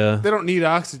about it. Yeah, they don't need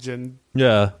oxygen.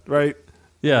 Yeah, right.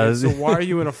 Yeah. Right, so why are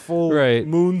you in a full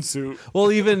moon suit?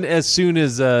 Well, even as soon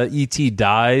as E.T.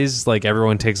 dies,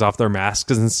 everyone takes off their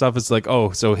masks and stuff. It's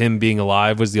so him being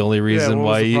alive was the only reason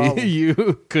why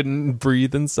you couldn't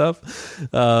breathe and stuff.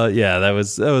 That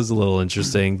was a little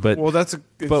interesting. But that's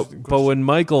but when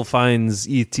Michael finds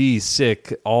E.T.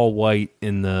 sick, all white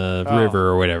in the river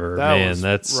or whatever,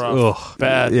 that's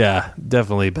bad. Yeah,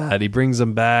 definitely bad. He brings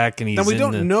him back, and he's. Now we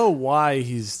don't know why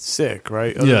he's sick,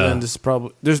 right? Other than just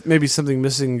there's maybe something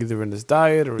missing either in his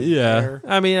diet or his hair.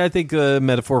 I think a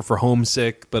metaphor for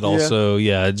homesick, but also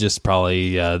just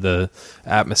probably the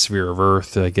atmosphere of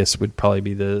Earth, I guess, would probably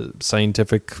be the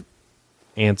scientific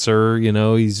answer.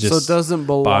 He's just, so it doesn't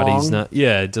belong. Body's not.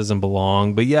 Yeah, it doesn't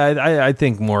belong. But I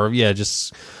think more of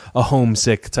just a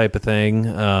homesick type of thing.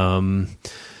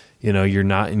 You're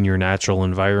not in your natural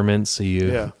environment, so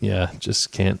you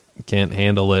just can't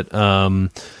handle it.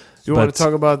 You want to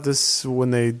talk about this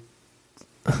when they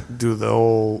do the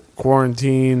whole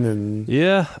quarantine and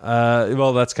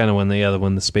that's kind of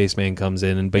when the spaceman comes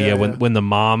in, and when the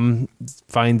mom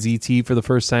finds E.T. for the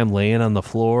first time laying on the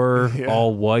floor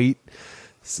all white,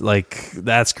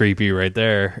 that's creepy right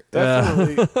there.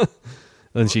 Definitely.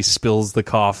 Then she spills the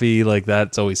coffee,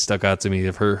 that's always stuck out to me,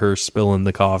 of her spilling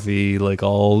the coffee,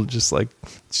 all just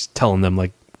telling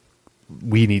them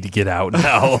we need to get out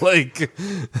now.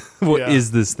 What is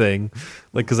this thing?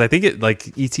 Because I think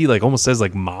it E.T. almost says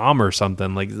mom or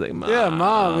something. He's like, mom. Yeah,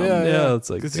 mom. Yeah. It's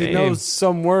because he knows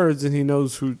some words and he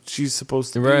knows who she's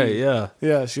supposed to be. Right. Yeah.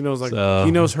 Yeah. She knows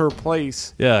he knows her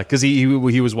place. Yeah. Because he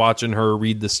was watching her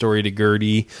read the story to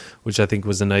Gertie, which I think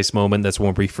was a nice moment. That's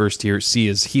when we first see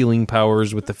his healing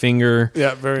powers with the finger.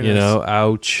 Yeah. Very nice.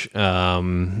 Ouch.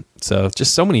 So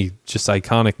just so many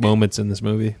iconic moments in this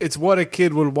movie. It's what a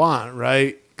kid would want,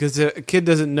 right? Because a kid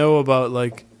doesn't know about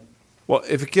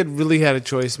if a kid really had a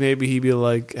choice, maybe he'd be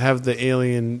have the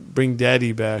alien bring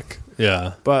daddy back.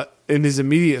 Yeah. But in his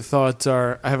immediate thoughts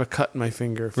are, I have a cut in my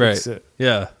finger, fix it.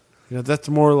 Yeah. That's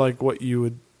more what you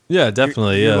would. Yeah,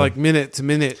 definitely. You're minute to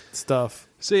minute stuff.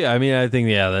 So yeah, I mean, I think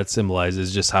that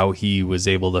symbolizes just how he was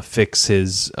able to fix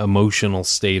his emotional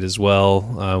state as well,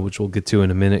 which we'll get to in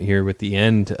a minute here with the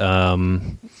end.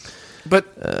 But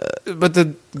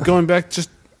going back just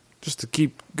to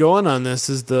keep going on this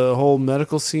is the whole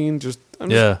medical scene.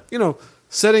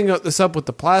 Setting this up with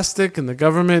the plastic and the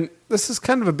government. This is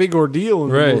kind of a big ordeal in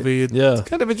the movie. It's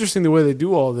kind of interesting the way they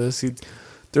do all this.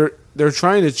 They're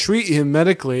trying to treat him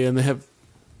medically, and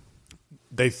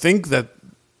they think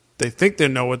they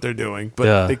know what they're doing,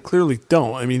 but they clearly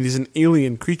don't. I mean, he's an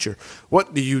alien creature.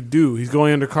 What do you do? He's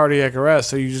going under cardiac arrest,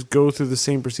 so you just go through the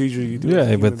same procedure you do.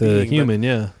 Yeah, with the human,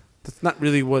 That's not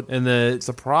really it's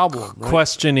the problem. Right?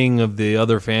 Questioning of the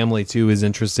other family too is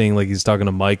interesting. Like he's talking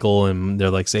to Michael, and they're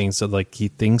like saying like he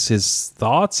thinks his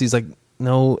thoughts. He's like,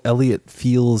 no, Elliot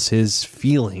feels his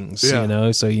feelings.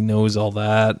 So he knows all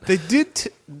that. They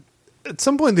did. At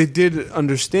some point, they did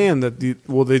understand that they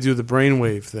do the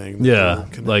brainwave thing. Yeah,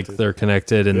 like they're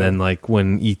connected, and then like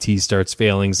when ET starts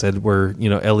failing, said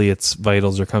Elliot's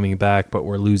vitals are coming back, but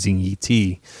we're losing ET.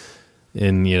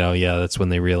 And that's when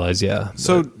they realize.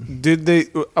 So did they?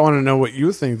 I want to know what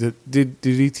you think. Did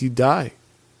E.T. die?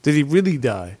 Did he really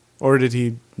die, or did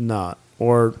he not,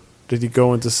 or did he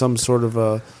go into some sort of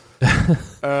a?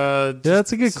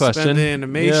 That's a good question.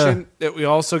 Animation that we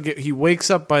also get. He wakes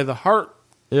up by the heart.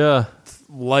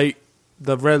 Light,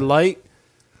 the red light.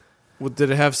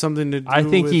 Did it have something to do? I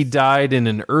think he died in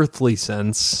an earthly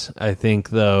sense. I think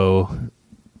though.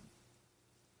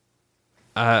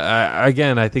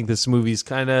 I think this movie's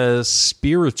kind of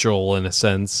spiritual in a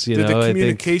sense. Did the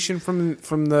communication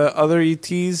from the other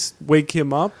ETs wake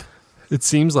him up? It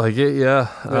seems like it, yeah.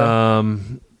 I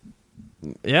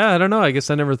don't know. I guess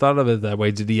I never thought of it that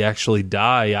way. Did he actually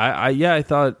die? I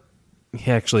thought he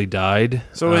actually died.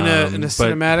 So in a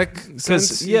cinematic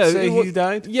sense, you'd say he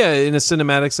died? Yeah, in a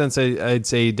cinematic sense, I'd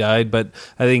say he died. But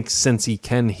I think since he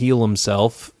can heal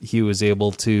himself, he was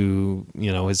able to,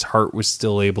 his heart was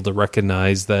still able to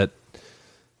recognize that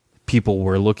people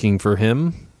were looking for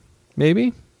him.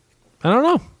 Maybe. I don't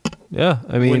know. Yeah,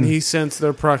 I mean, when he sensed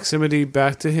their proximity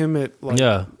back to him, and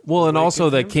also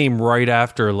that came right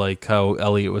after, like how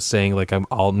Elliot was saying, like I'm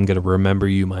going to remember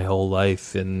you my whole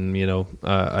life, and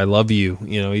I love you.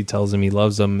 He tells him he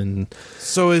loves him, and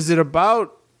so is it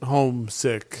about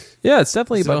homesick? Yeah, it's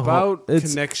definitely about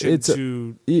connection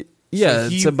to.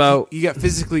 It's about he got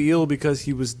physically ill because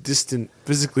he was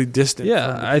physically distant.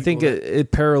 Yeah, I think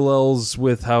it parallels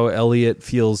with how Elliot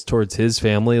feels towards his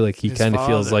family. Like he kind of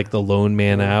feels like the lone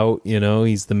man out.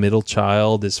 He's the middle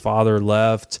child. His father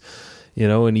left.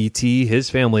 And E.T. his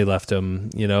family left him.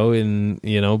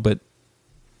 But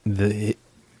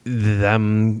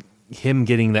him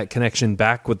getting that connection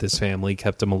back with his family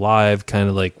kept him alive, kind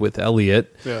of like with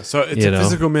Elliot. Yeah, so it's a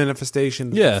physical manifestation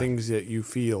of the things that you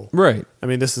feel. Right. I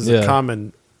mean, this is a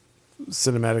common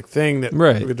cinematic thing that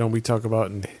we talk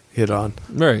about and hit on.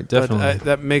 Right, definitely. But,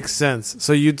 that makes sense.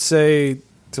 So you'd say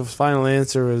the final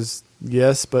answer is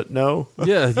yes, but no?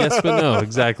 Yeah, yes, but no,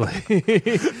 exactly.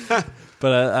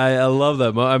 But I love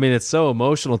that. I mean, it's so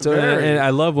emotional, too. And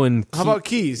I love when... How about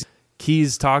Keys?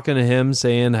 Keys talking to him,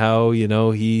 saying how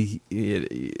Elliot's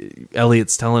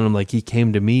telling him like he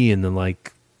came to me, and then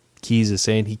like Keys is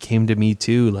saying he came to me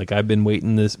too. Like I've been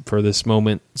waiting for this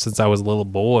moment since I was a little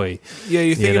boy. Yeah,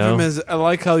 you think of him as, I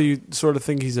like how you sort of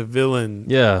think he's a villain.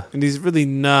 Yeah, and he's really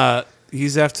not.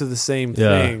 He's after the same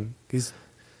thing.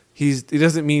 He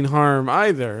doesn't mean harm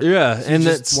either. Yeah, and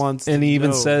just wants. And he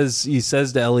even says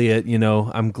to Elliot,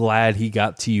 I'm glad he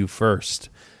got to you first.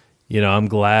 I'm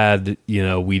glad,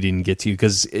 we didn't get to you,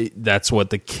 because that's what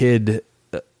the kid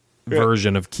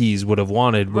version of Keys would have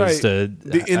wanted, was to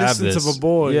the innocence of a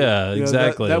boy. Yeah,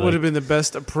 exactly. That would have been the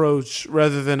best approach,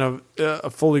 rather than a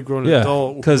fully grown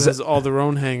adult who has all their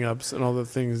own hang-ups and all the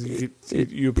things.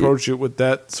 You approach it with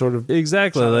that sort of...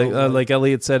 Exactly. Like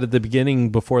Elliot said at the beginning,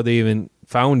 before they even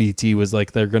found E.T., was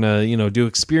like they're gonna do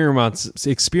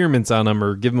experiments on him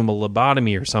or give him a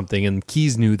lobotomy or something, and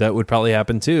Keys knew that would probably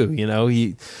happen too.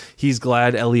 He's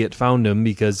glad Elliot found him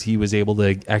because he was able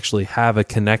to actually have a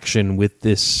connection with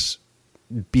this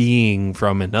being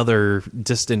from another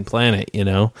distant planet.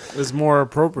 It's more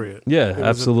appropriate. Yeah,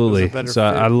 absolutely. So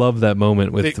I love that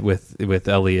moment with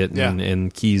Elliot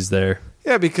and Keys there.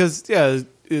 Yeah, because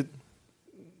it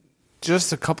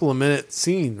just a couple of minute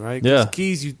scene, right? Yeah.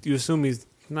 Keys, you assume he's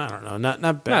not bad.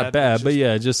 Not bad, but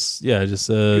just you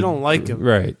don't like him,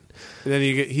 right? And then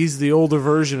he's the older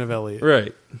version of Elliot,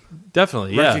 right?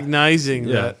 Definitely, recognizing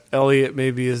that Elliot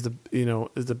maybe is the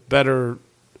better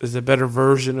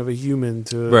version of a human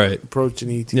to approach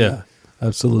an ET. Yeah,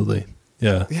 absolutely.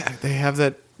 Yeah, they have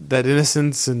that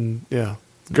innocence and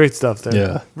great stuff there.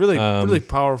 Yeah, really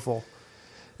powerful.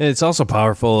 And it's also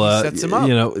powerful. Sets him up.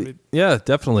 You know, yeah,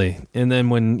 definitely. And then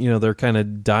when, you know, they're kind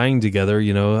of dying together,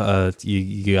 you know,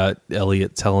 you got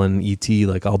Elliot telling E.T.,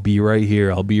 like, I'll be right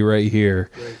here. I'll be right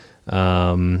here. Right.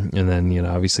 And then, you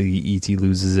know, obviously E.T.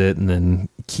 loses it. And then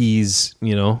Keys,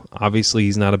 you know, obviously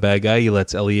he's not a bad guy. He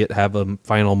lets Elliot have a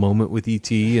final moment with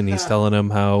E.T. and he's telling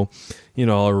him how, you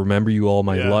know, I'll remember you all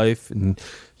my life. And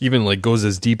even like goes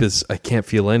as deep as I can't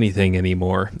feel anything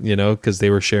anymore, you know, because they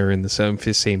were sharing the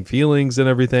same feelings and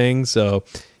everything. So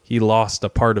he lost a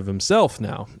part of himself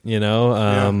now, you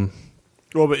know.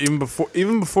 Well, but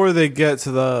even before they get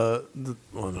to the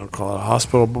well, I don't call it a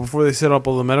hospital, but before they set up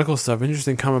all the medical stuff,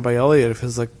 interesting comment by Elliot.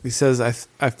 He says,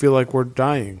 I feel like we're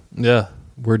dying. Yeah,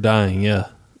 we're dying. Yeah,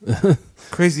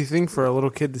 crazy thing for a little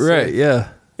kid to say. Right. Yeah,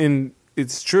 and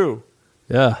it's true.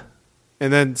 Yeah,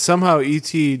 and then somehow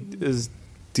E.T.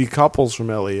 decouples from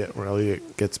Elliot, where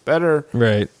Elliot gets better.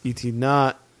 Right. E.T.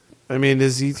 not. I mean,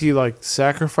 is E.T. like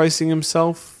sacrificing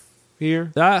himself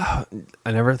here? I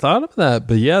never thought of that,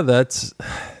 but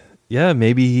yeah,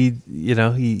 maybe he, you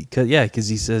know, because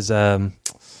he says,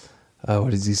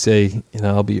 what does he say? You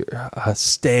know, I'll be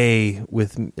stay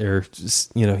with me, or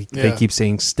just, you know, they keep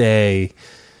saying stay,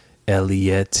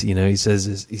 Elliot. You know, he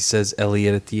says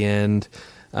Elliot at the end,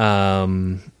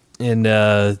 and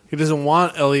he doesn't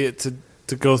want Elliot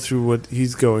to go through what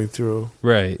he's going through,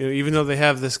 right? You know, even though they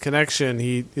have this connection,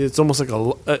 it's almost like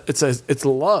it's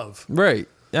love, right?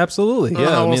 Absolutely,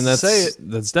 yeah. I mean,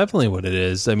 that's definitely what it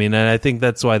is. I mean, and I think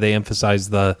that's why they emphasize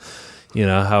the, you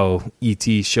know, how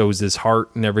E.T. shows his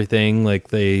heart and everything. Like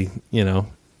they, you know,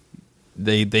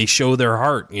 they show their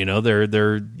heart. You know,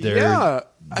 they're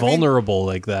vulnerable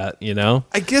like that. You know,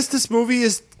 I guess this movie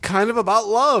is kind of about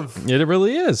love. It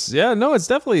really is. Yeah, no, it's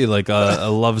definitely like a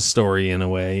love story in a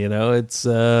way. You know, it's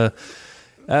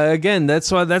again,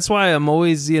 that's why I'm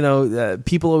always, you know,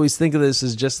 people always think of this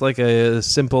as just like a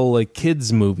simple like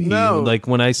kids movie. No, like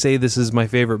when I say this is my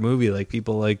favorite movie, like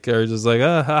people like are just like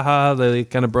haha, they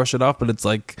kind of brush it off, but it's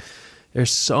like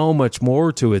there's so much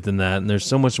more to it than that, and there's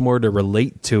so much more to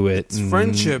relate to it. It's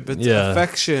friendship, it's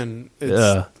affection,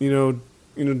 it's you know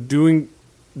doing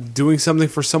something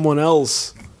for someone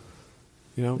else.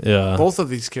 You know, both of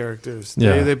these characters,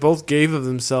 they both gave of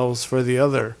themselves for the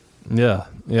other. Yeah,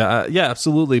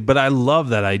 absolutely. But I love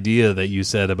that idea that you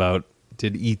said about,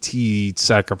 did E.T.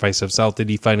 sacrifice himself? Did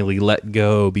he finally let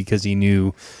go because he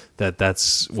knew that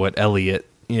that's what Elliot,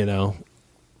 you know,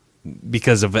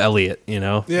 because of Elliot, you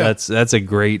know? Yeah. That's a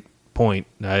great point.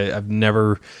 I've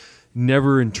never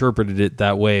interpreted it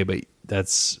that way, but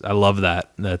I love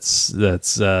that.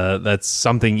 That's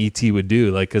something E.T. would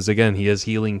do. Like, because again, he has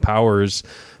healing powers,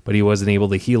 but he wasn't able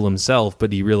to heal himself.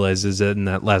 But he realizes that in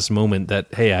that last moment that,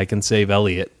 hey, I can save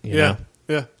Elliot. You know?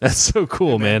 Yeah. That's so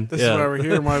cool, man. This is why we're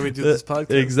here and why we do this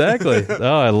podcast. Exactly.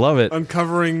 Oh, I love it.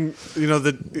 Uncovering, you know,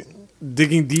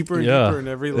 digging deeper and deeper in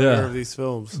every layer of these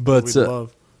films. But we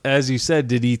love. As you said,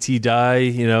 did E.T. die,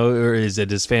 you know, or is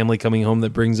it his family coming home that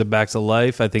brings him back to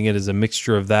life? I think it is a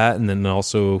mixture of that, and then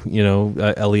also, you know,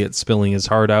 Elliot spilling his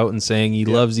heart out and saying he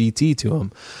loves E.T. to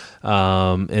him.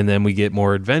 And then we get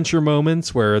more adventure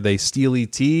moments where they steal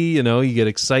E.T., you know, you get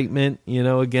excitement, you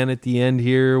know, again at the end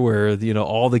here where, you know,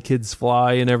 all the kids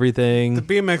fly and everything. The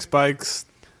BMX bikes,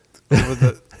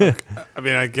 I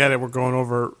mean, I get it, we're going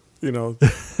over, you know,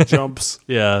 jumps.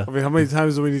 Yeah. I mean, how many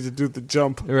times do we need to do the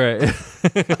jump? Right.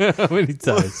 How many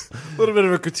times? A little bit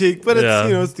of a critique, but it's,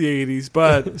 you know, it's the 80s,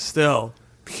 but still,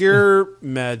 pure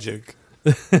magic.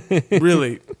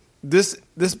 Really. This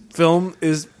film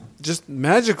is just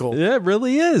magical. Yeah, it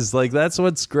really is. Like, that's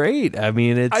what's great. I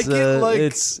mean, I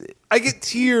get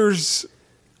tears.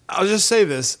 I'll just say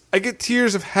this. I get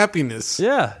tears of happiness.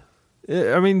 Yeah.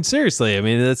 I mean, seriously. I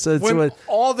mean, that's when what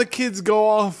all the kids go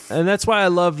off, and that's why I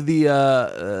love the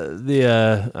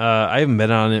I haven't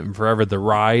been on it in forever. The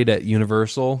ride at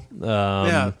Universal.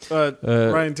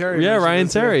 Ryan Terry. Yeah, Ryan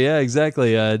Terry. Yeah,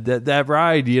 exactly. That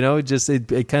ride, you know,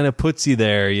 it kind of puts you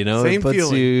there. You know, same it puts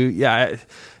feeling. you. Yeah.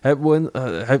 When's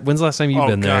the last time you've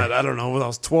been there? I don't know. When I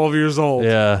was 12 years old.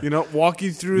 Yeah. You know, walk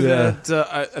you through that.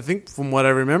 I think from what I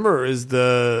remember is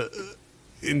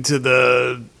into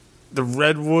the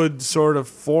redwood sort of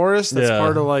forest. That's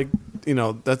part of, like, you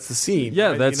know, that's the scene. Yeah,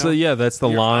 right? that's you know, that's the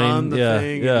you're line. on the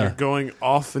thing, and you're going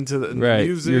off into the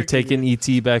music. You're taking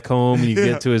E.T. back home. You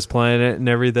get to his planet and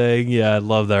everything. Yeah, I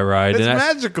love that ride. It's and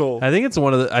magical. I think it's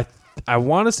one of the. I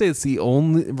want to say it's the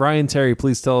only Ryan Terry.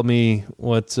 Please tell me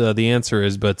what the answer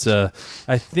is, but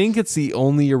I think it's the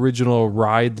only original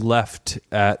ride left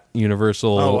at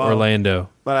Universal Orlando.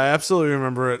 but I absolutely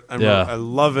remember it. I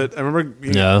love it. I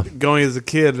remember going as a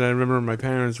kid, and I remember my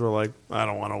parents were like, "I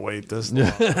don't want to wait this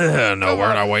long." No,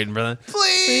 we're not waiting for that.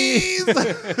 Please.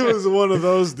 It was one of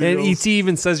those deals. And E.T.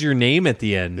 even says your name at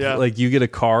the end. Yeah. Like you get a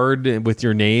card with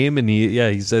your name, and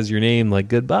he says your name, like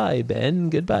goodbye Ben,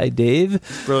 goodbye Dave.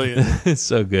 Brilliant. It's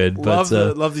so good. Love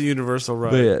the Universal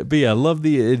ride. But yeah, love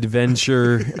the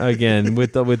adventure again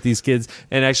with these kids.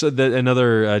 And actually,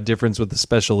 another difference with the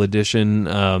special edition,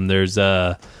 there's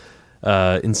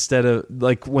instead of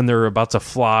like when they're about to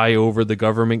fly over the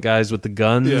government guys with the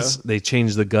guns, they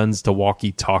change the guns to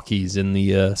walkie-talkies in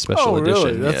the special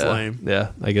edition. Really? That's lame.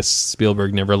 Yeah, I guess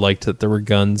Spielberg never liked that there were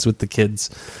guns with the kids.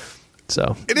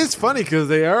 So it is funny because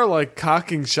they are like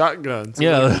cocking shotguns.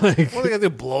 Yeah, like, what, they got to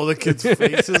blow the kids'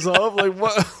 faces off? Like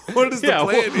what is the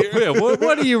plan here? Yeah,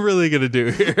 what are you really gonna do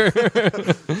here?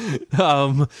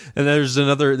 And there's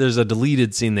a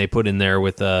deleted scene they put in there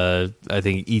with I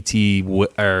think E.T.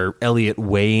 or Elliot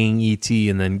weighing E.T.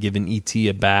 and then giving E.T.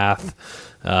 a bath.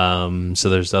 So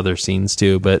there's other scenes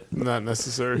too, but not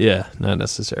necessary. Yeah, not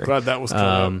necessary. Glad that was cut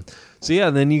out. So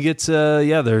yeah, then you get to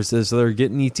there's this. They're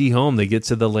getting ET home. They get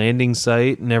to the landing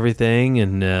site and everything,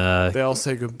 and they all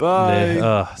say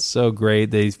goodbye. So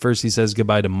great. He says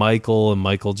goodbye to Michael, and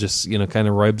Michael just kind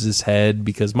of rubs his head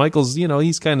because Michael's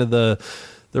he's kind of the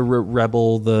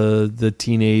rebel, the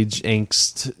teenage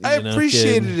angst. I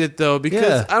appreciated it though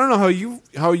because I don't know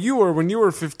how you were when you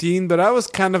were 15, but I was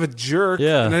kind of a jerk,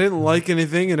 and I didn't like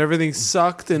anything, and everything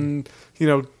sucked, and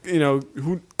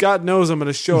who God knows I'm going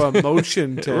to show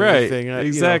emotion to everything.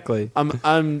 Exactly.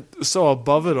 I'm so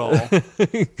above it all,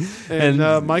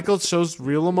 and Michael shows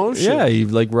real emotion. Yeah, he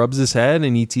rubs his head,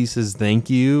 and ET says thank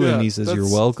you, and he says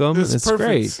you're welcome. It's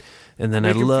great. And then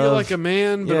Make him feel like a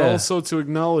man, but also to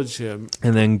acknowledge him.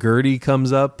 And then Gertie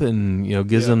comes up and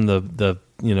gives him the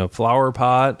flower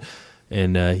pot,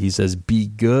 and he says "be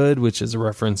good," which is a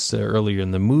reference to earlier in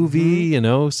the movie.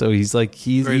 So he's like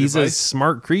he's a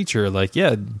smart creature. Like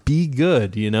be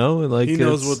good. Like he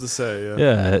knows what to say.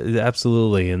 Yeah,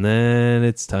 absolutely. And then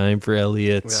it's time for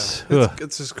Elliot. Yeah.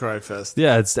 It's just cry fest.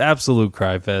 Yeah, it's absolute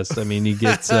cry fest. I mean, he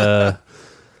gets.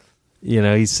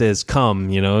 He says, come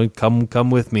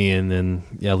with me. And then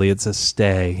Elliot says,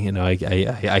 stay.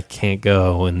 I can't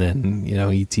go. And then,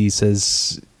 E.T.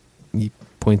 says, he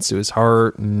points to his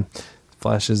heart and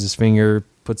flashes his finger,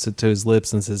 puts it to his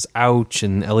lips and says, ouch.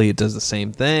 And Elliot does the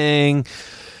same thing.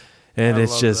 And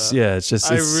it's just, it's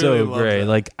so great. That.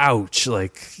 Like, ouch.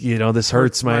 Like, this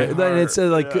hurts my heart. It's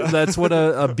that's what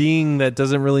a being that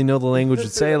doesn't really know the language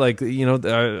would say. Like, I don't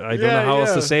know how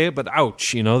else to say it, but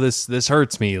ouch. This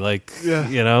hurts me. Like,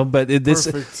 but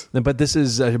this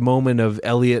is a moment of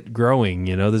Elliot growing.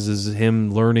 This is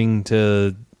him learning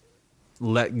to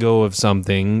let go of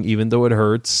something, even though it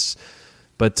hurts,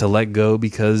 but to let go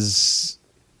because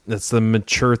that's the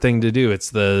mature thing to do.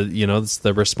 It's it's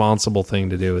the responsible thing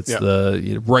to do. It's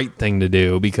the right thing to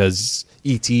do because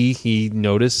E.T. he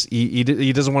noticed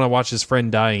he doesn't want to watch his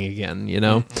friend dying again. He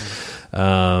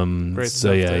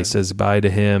says bye to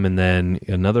him, and then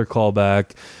another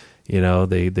callback.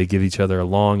 They give each other a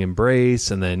long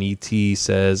embrace, and then E.T.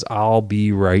 says, "I'll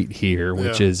be right here,"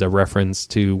 which is a reference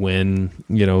to when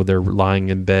they're lying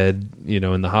in bed,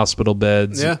 in the hospital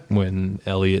beds. Yeah. When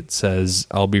Elliot says,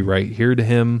 "I'll be right here" to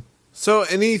him. So,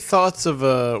 any thoughts of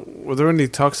were there any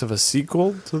talks of a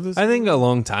sequel to this? I think a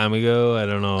long time ago. I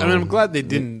don't know. I mean, I'm glad they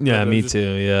didn't. Yeah, me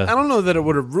too. Yeah. I don't know that it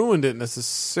would have ruined it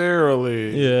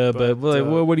necessarily. Yeah, but where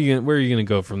are you going to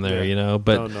go from there?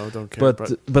 But no, don't care.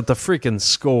 But the freaking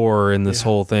score in this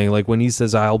whole thing, like when he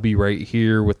says, "I'll be right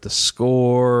here" with the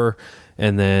score,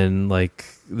 and then like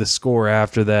the score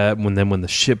after that, when the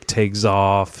ship takes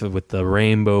off with the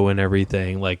rainbow and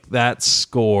everything, like that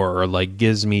score like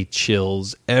gives me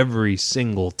chills every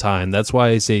single time. That's why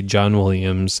I say John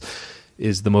Williams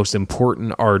is the most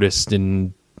important artist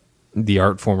in the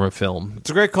art form of film.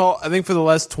 It's a great call. I think for the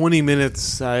last 20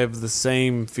 minutes, I have the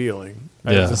same feeling.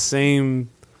 I have the same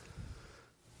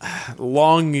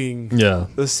longing. Yeah.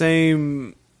 The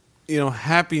same,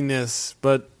 happiness,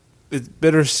 but it's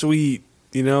bittersweet.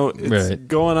 It's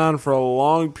going on for a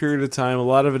long period of time. A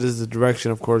lot of it is the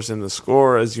direction, of course, and the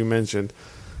score, as you mentioned,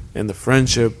 and the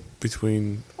friendship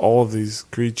between all of these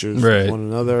creatures with one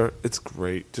another. It's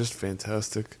great. Just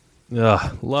fantastic.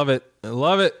 Love it. I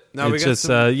love it. Now it's just,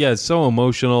 it's so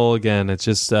emotional. Again, it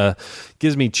just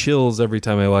gives me chills every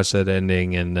time I watch that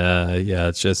ending. And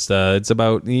it's just, it's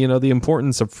about, the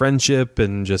importance of friendship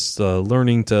and just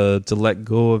learning to let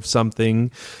go of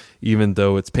something, even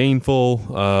though it's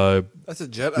painful. That's a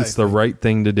Jedi. It's the right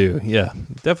thing to do. Yeah,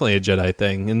 definitely a Jedi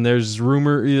thing. And there's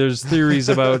theories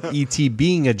about E.T.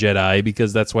 being a Jedi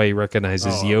because that's why he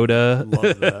recognizes Yoda.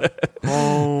 Love that.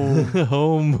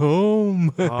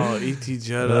 Home. Oh, E.T.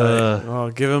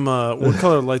 Jedi. Give him a... What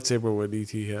color lightsaber would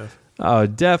E.T. have? Oh,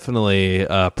 definitely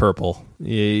purple.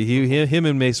 Him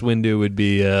and Mace Windu would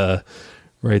be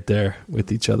right there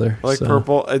with each other. I like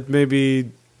purple.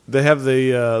 Maybe they have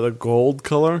the gold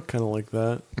color, kind of like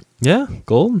that. Yeah,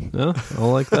 gold. Yeah, I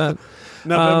like that.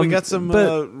 No, but we got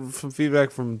some feedback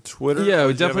from Twitter. Yeah,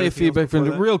 definitely feedback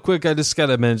from real quick. I just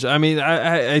gotta mention. I mean,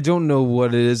 I don't know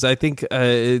what it is. I think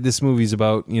this movie's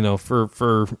about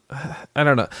for I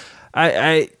don't know.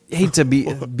 I hate to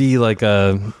be like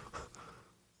a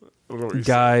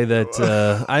guy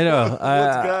that I know.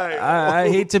 I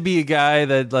hate to be a guy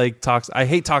that like talks. I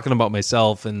hate talking about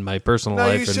myself and my personal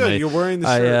life. You should. You're wearing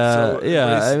the shirt.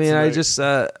 I mean, I just.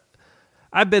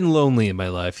 I've been lonely in my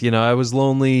life. I was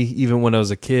lonely even when I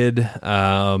was a kid.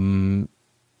 I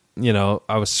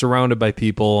was surrounded by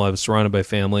people. I was surrounded by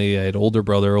family. I had older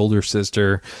brother, older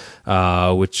sister,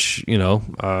 which,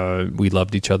 we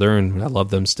loved each other and I love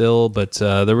them still. But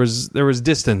there was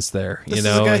distance there. This is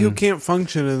a guy who can't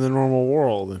function in the normal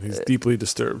world and he's deeply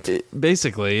disturbed.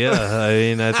 Basically, yeah. I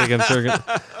mean, I think I'm sure.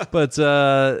 But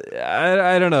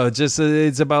I don't know. Just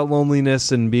it's about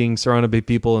loneliness and being surrounded by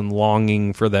people and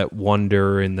longing for that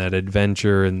wonder and that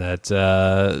adventure and that...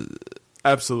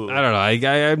 Absolutely. I don't know.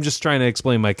 I'm just trying to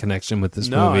explain my connection with this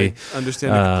movie. I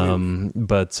understand it completely.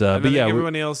 But yeah,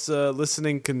 everyone else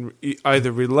listening can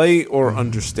either relate or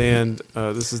understand.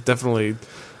 This is definitely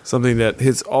something that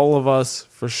hits all of us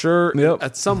for sure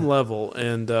at some level.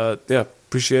 And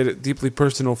appreciate it. Deeply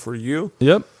personal for you.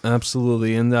 Yep,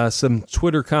 absolutely. And some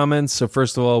Twitter comments. So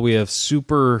first of all, we have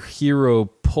Superhero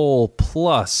Poll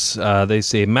Plus. They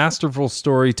say, masterful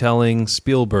storytelling,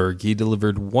 Spielberg. He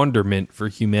delivered wonderment for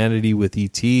humanity with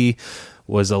E.T.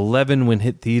 Was 11 when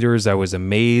hit theaters. I was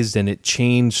amazed, and it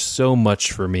changed so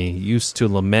much for me. Used to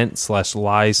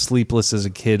lament/lie sleepless as a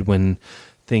kid when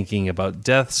thinking about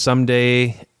death.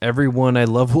 Someday, everyone I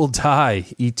love will die.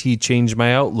 E.T. changed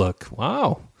my outlook.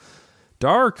 Wow.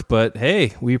 Dark, but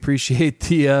hey, we appreciate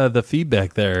the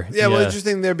feedback there. Yeah, well,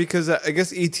 interesting there because I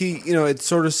guess E.T., it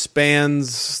sort of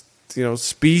spans,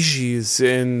 species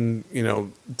and,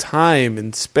 time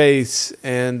and space.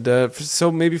 And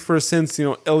so maybe for a sense,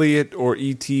 Elliot or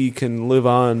E.T. can live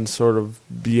on sort of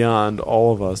beyond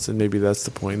all of us. And maybe that's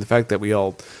the point. The fact that we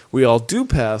all do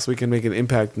pass, we can make an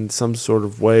impact in some sort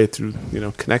of way through,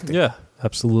 connecting. Yeah,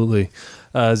 absolutely.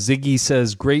 Ziggy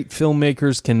says, great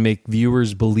filmmakers can make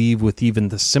viewers believe with even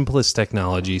the simplest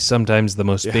technology. Sometimes the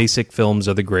most basic films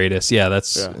are the greatest. Yeah,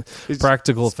 that's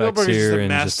practical effects here.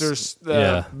 Just a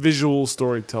master visual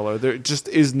storyteller. There just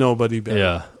is nobody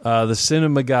better. Yeah. The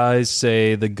cinema guys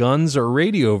say the guns are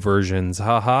radio versions.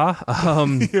 Haha.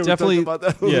 Definitely.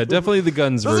 Definitely the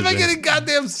guns version. Doesn't make any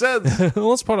goddamn sense.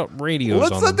 Let's put up radios.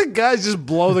 Let's let the guys just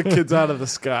blow the kids out of the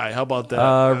sky. How about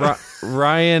that?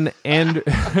 Ryan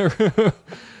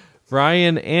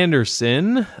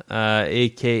Anderson,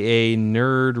 a.k.a.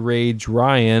 Nerd Rage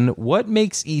Ryan, what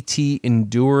makes E.T.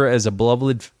 endure as a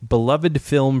beloved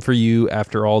film for you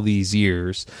after all these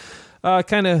years?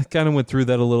 Kind of went through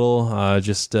that a little. The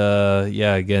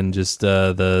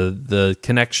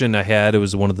connection I had. It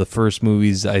was one of the first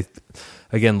movies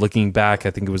again, looking back,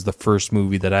 I think it was the first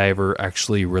movie that I ever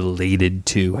actually related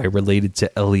to. I related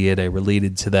to Elliot. I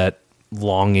related to that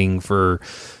longing for...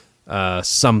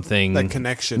 something, that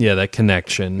connection. Yeah, that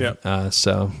connection. Yeah.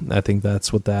 So I think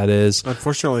that's what that is.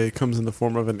 Unfortunately, it comes in the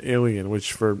form of an alien,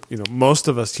 which for most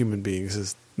of us human beings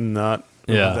is not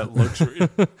that luxury.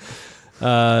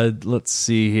 Let's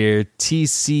see here.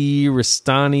 TC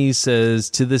Rastani says,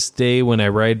 to this day, when I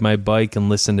ride my bike and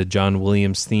listen to John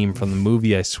Williams' theme from the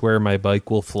movie, I swear my bike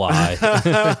will fly.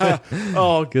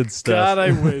 Oh, good stuff. God,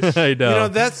 I wish. I know.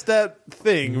 That's that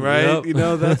thing, right? Yep.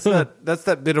 That's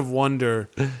that bit of wonder.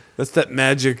 That's that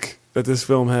magic that this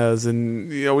film has, and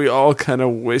we all kind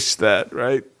of wish that,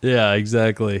 right? Yeah,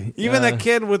 exactly. Even that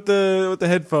kid with the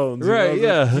headphones,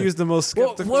 right? He was the most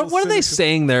skeptical. What are they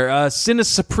saying there? Cinna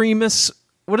Supremus.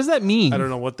 What does that mean? I don't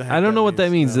know what the heck I don't know what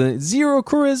that means. No. Zero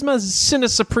charisma, Cinna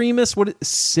Supremus.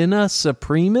 Cinna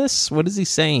Supremus? What is he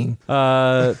saying?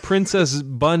 Princess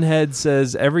Bunhead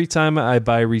says, every time I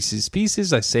buy Reese's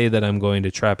Pieces, I say that I'm going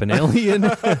to trap an alien.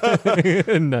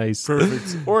 Nice.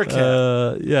 Perfect. Or a cat.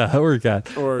 Or a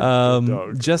cat. Or a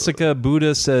dog. Jessica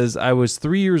Buddha says, I was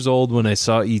 3 years old when I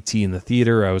saw E.T. in the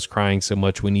theater. I was crying so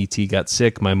much when E.T. got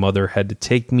sick. My mother had to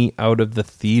take me out of the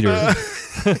theater.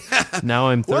 Now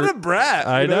I'm What a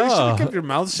brat. I know. You should have kept your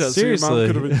mouth shut Seriously. so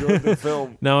your mom could have enjoyed the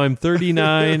film. Now I'm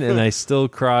 39 and I still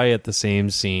cry at the same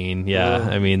scene. Yeah,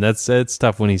 I mean it's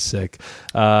tough when he's sick.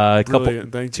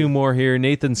 Brilliant. Thank Two you. more here.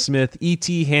 Nathan Smith,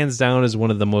 E.T. hands down is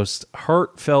one of the most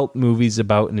heartfelt movies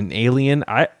about an alien.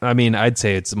 I mean I'd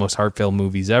say it's the most heartfelt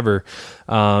movies ever.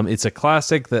 It's a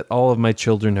classic that all of my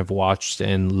children have watched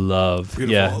and love.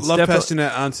 Beautiful. Yeah, it's Love defi- passing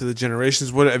that on to the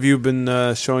generations. What have you been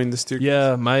showing this to? Your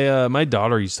Yeah, my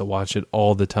daughter used to watch it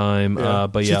all the time. Yeah.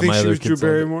 But Do you yeah, think my she other was Drew kids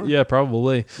loved it. Barrymore? Yeah,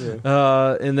 probably.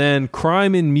 And then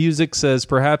Crime in Music says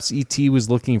perhaps E.T. was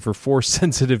looking for force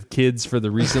sensitive kids for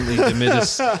the recently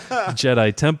diminished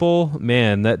Jedi Temple.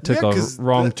 Man, that took Yeah, a 'cause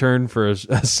wrong turn for a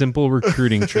simple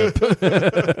recruiting trip.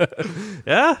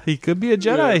 Yeah, he could be a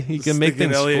Jedi. He can make Stick it,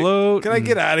 things Elliot. float. Can I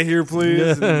get out of here,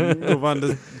 please? And move on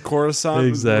to Coruscant.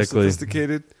 who's more Exactly.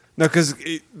 sophisticated. No, because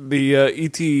the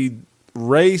ET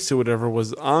race or whatever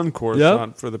was on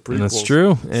Coruscant for the prequels. That's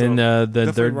true. So, And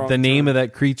definitely wrong the name turn. of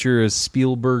that creature is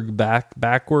Spielberg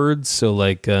backwards. So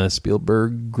like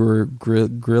Spielberg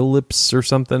Grillips or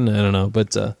something. I don't know.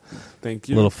 But Thank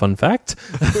you. little fun fact.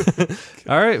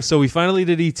 All right. So we finally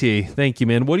did E.T. Thank you,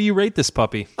 man. What do you rate this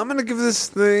puppy? I'm gonna give this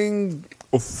thing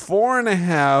a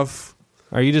 4.5.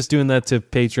 Are you just doing that to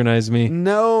patronize me?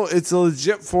 No, it's a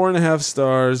legit 4.5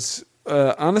 stars.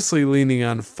 Honestly, leaning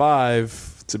on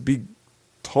 5 to be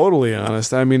totally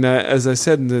honest. I mean, as I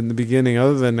said in the beginning,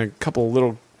 other than a couple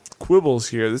little quibbles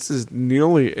here, this is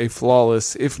nearly a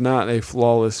flawless, if not a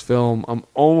flawless film. I'm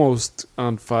almost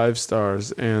on 5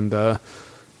 stars, and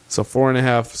so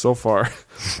 4.5 so far,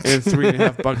 and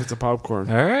 3.5 buckets of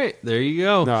popcorn. All right. There you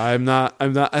go. No, I'm not. I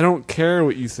don't care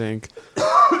what you think.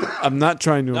 I'm not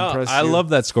trying to No, impress you. I love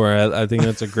that score. I think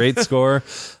that's a great score.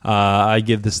 I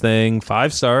give this thing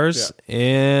 5 stars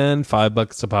and 5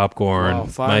 buckets of popcorn. Wow,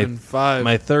 5 and 5.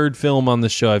 My third film on the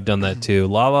show, I've done that too.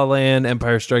 La La Land,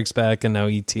 Empire Strikes Back, and now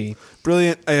E.T.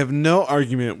 Brilliant. I have no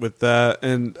argument with that.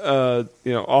 And,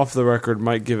 off the record,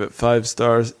 might give it 5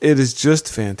 stars. It is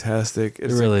just fantastic.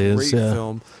 It's really a is, great yeah.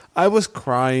 film. I was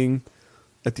crying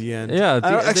at the end. Yeah,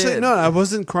 I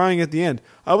wasn't crying at the end.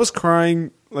 I was crying,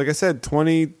 like I said,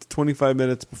 20 to 25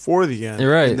 minutes before the end.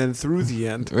 Right. And then through the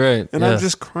end. Right, And yeah. I'm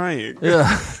just crying.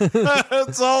 Yeah.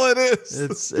 That's all it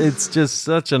is. It's just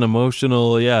such an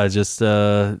emotional,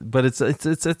 but it's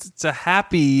a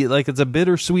happy, like it's a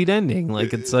bittersweet ending.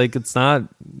 Like it's not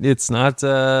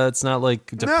like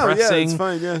depressing. it's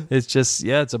fine, yeah. It's just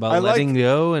it's about I like- letting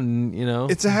go and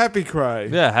It's a happy cry.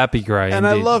 happy cry. And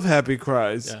I indeed. love happy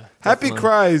cries. Yeah, happy definitely.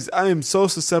 cries, I am so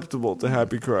susceptible to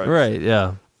happy cries. Right,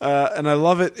 yeah. And I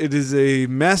love it. It is a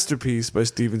masterpiece by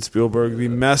Steven Spielberg, the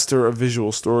master of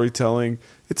visual storytelling.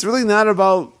 It's really not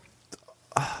about.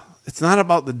 It's not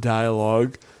about the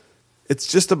dialogue. It's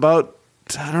just about,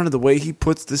 I don't know, the way he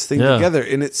puts this thing Yeah. together,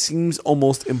 and it seems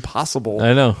almost impossible.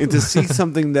 I know. And to see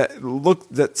something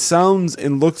that sounds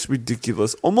and looks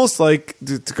ridiculous, almost like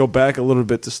to go back a little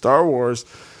bit to Star Wars,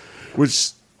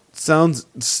 which sounds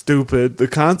stupid. The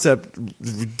concept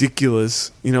is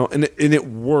ridiculous, and it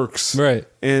works. Right.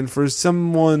 And for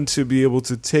someone to be able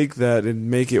to take that and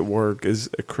make it work is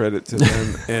a credit to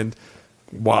them. And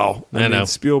wow, I know.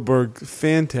 Spielberg,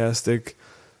 fantastic.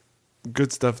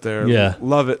 Good stuff there. Yeah.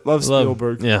 Love it. Love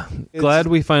Spielberg. Yeah. It's- Glad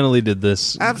we finally did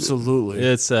this. Absolutely.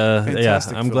 It's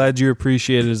Fantastic I'm film. glad you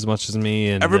appreciate it as much as me.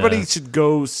 And Everybody should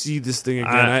go see this thing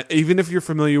again. Even if you're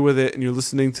familiar with it and you're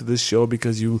listening to this show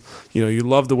because you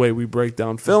love the way we break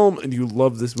down film and you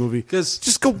love this movie,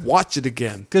 just go watch it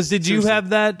again. Because did you Seriously. have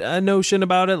that notion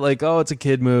about it? Like, oh, it's a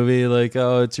kid movie. Like,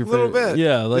 oh, it's your Little favorite. bit.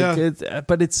 Yeah. Like, Yeah.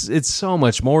 but it's so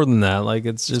much more than that. Like,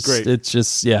 it's just great. It's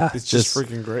just yeah. It's just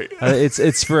freaking great.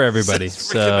 It's for everybody.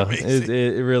 It's freaking So amazing.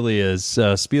 it really is.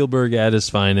 Spielberg at his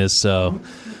finest. So.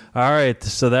 All right,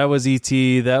 so that was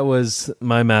E.T. That was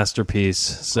my masterpice.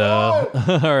 So,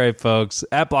 all right, folks,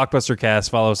 at BlockbusterCast,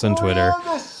 follow us on Twitter.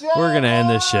 We're gonna end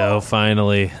this show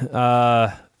finally.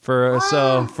 For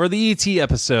the E.T.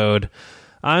 episode,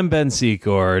 I'm Ben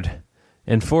Secord,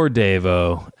 and for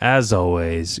Davo, as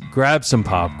always, grab some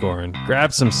popcorn,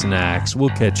 grab some snacks. We'll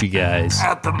catch you guys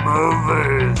At the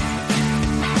movies.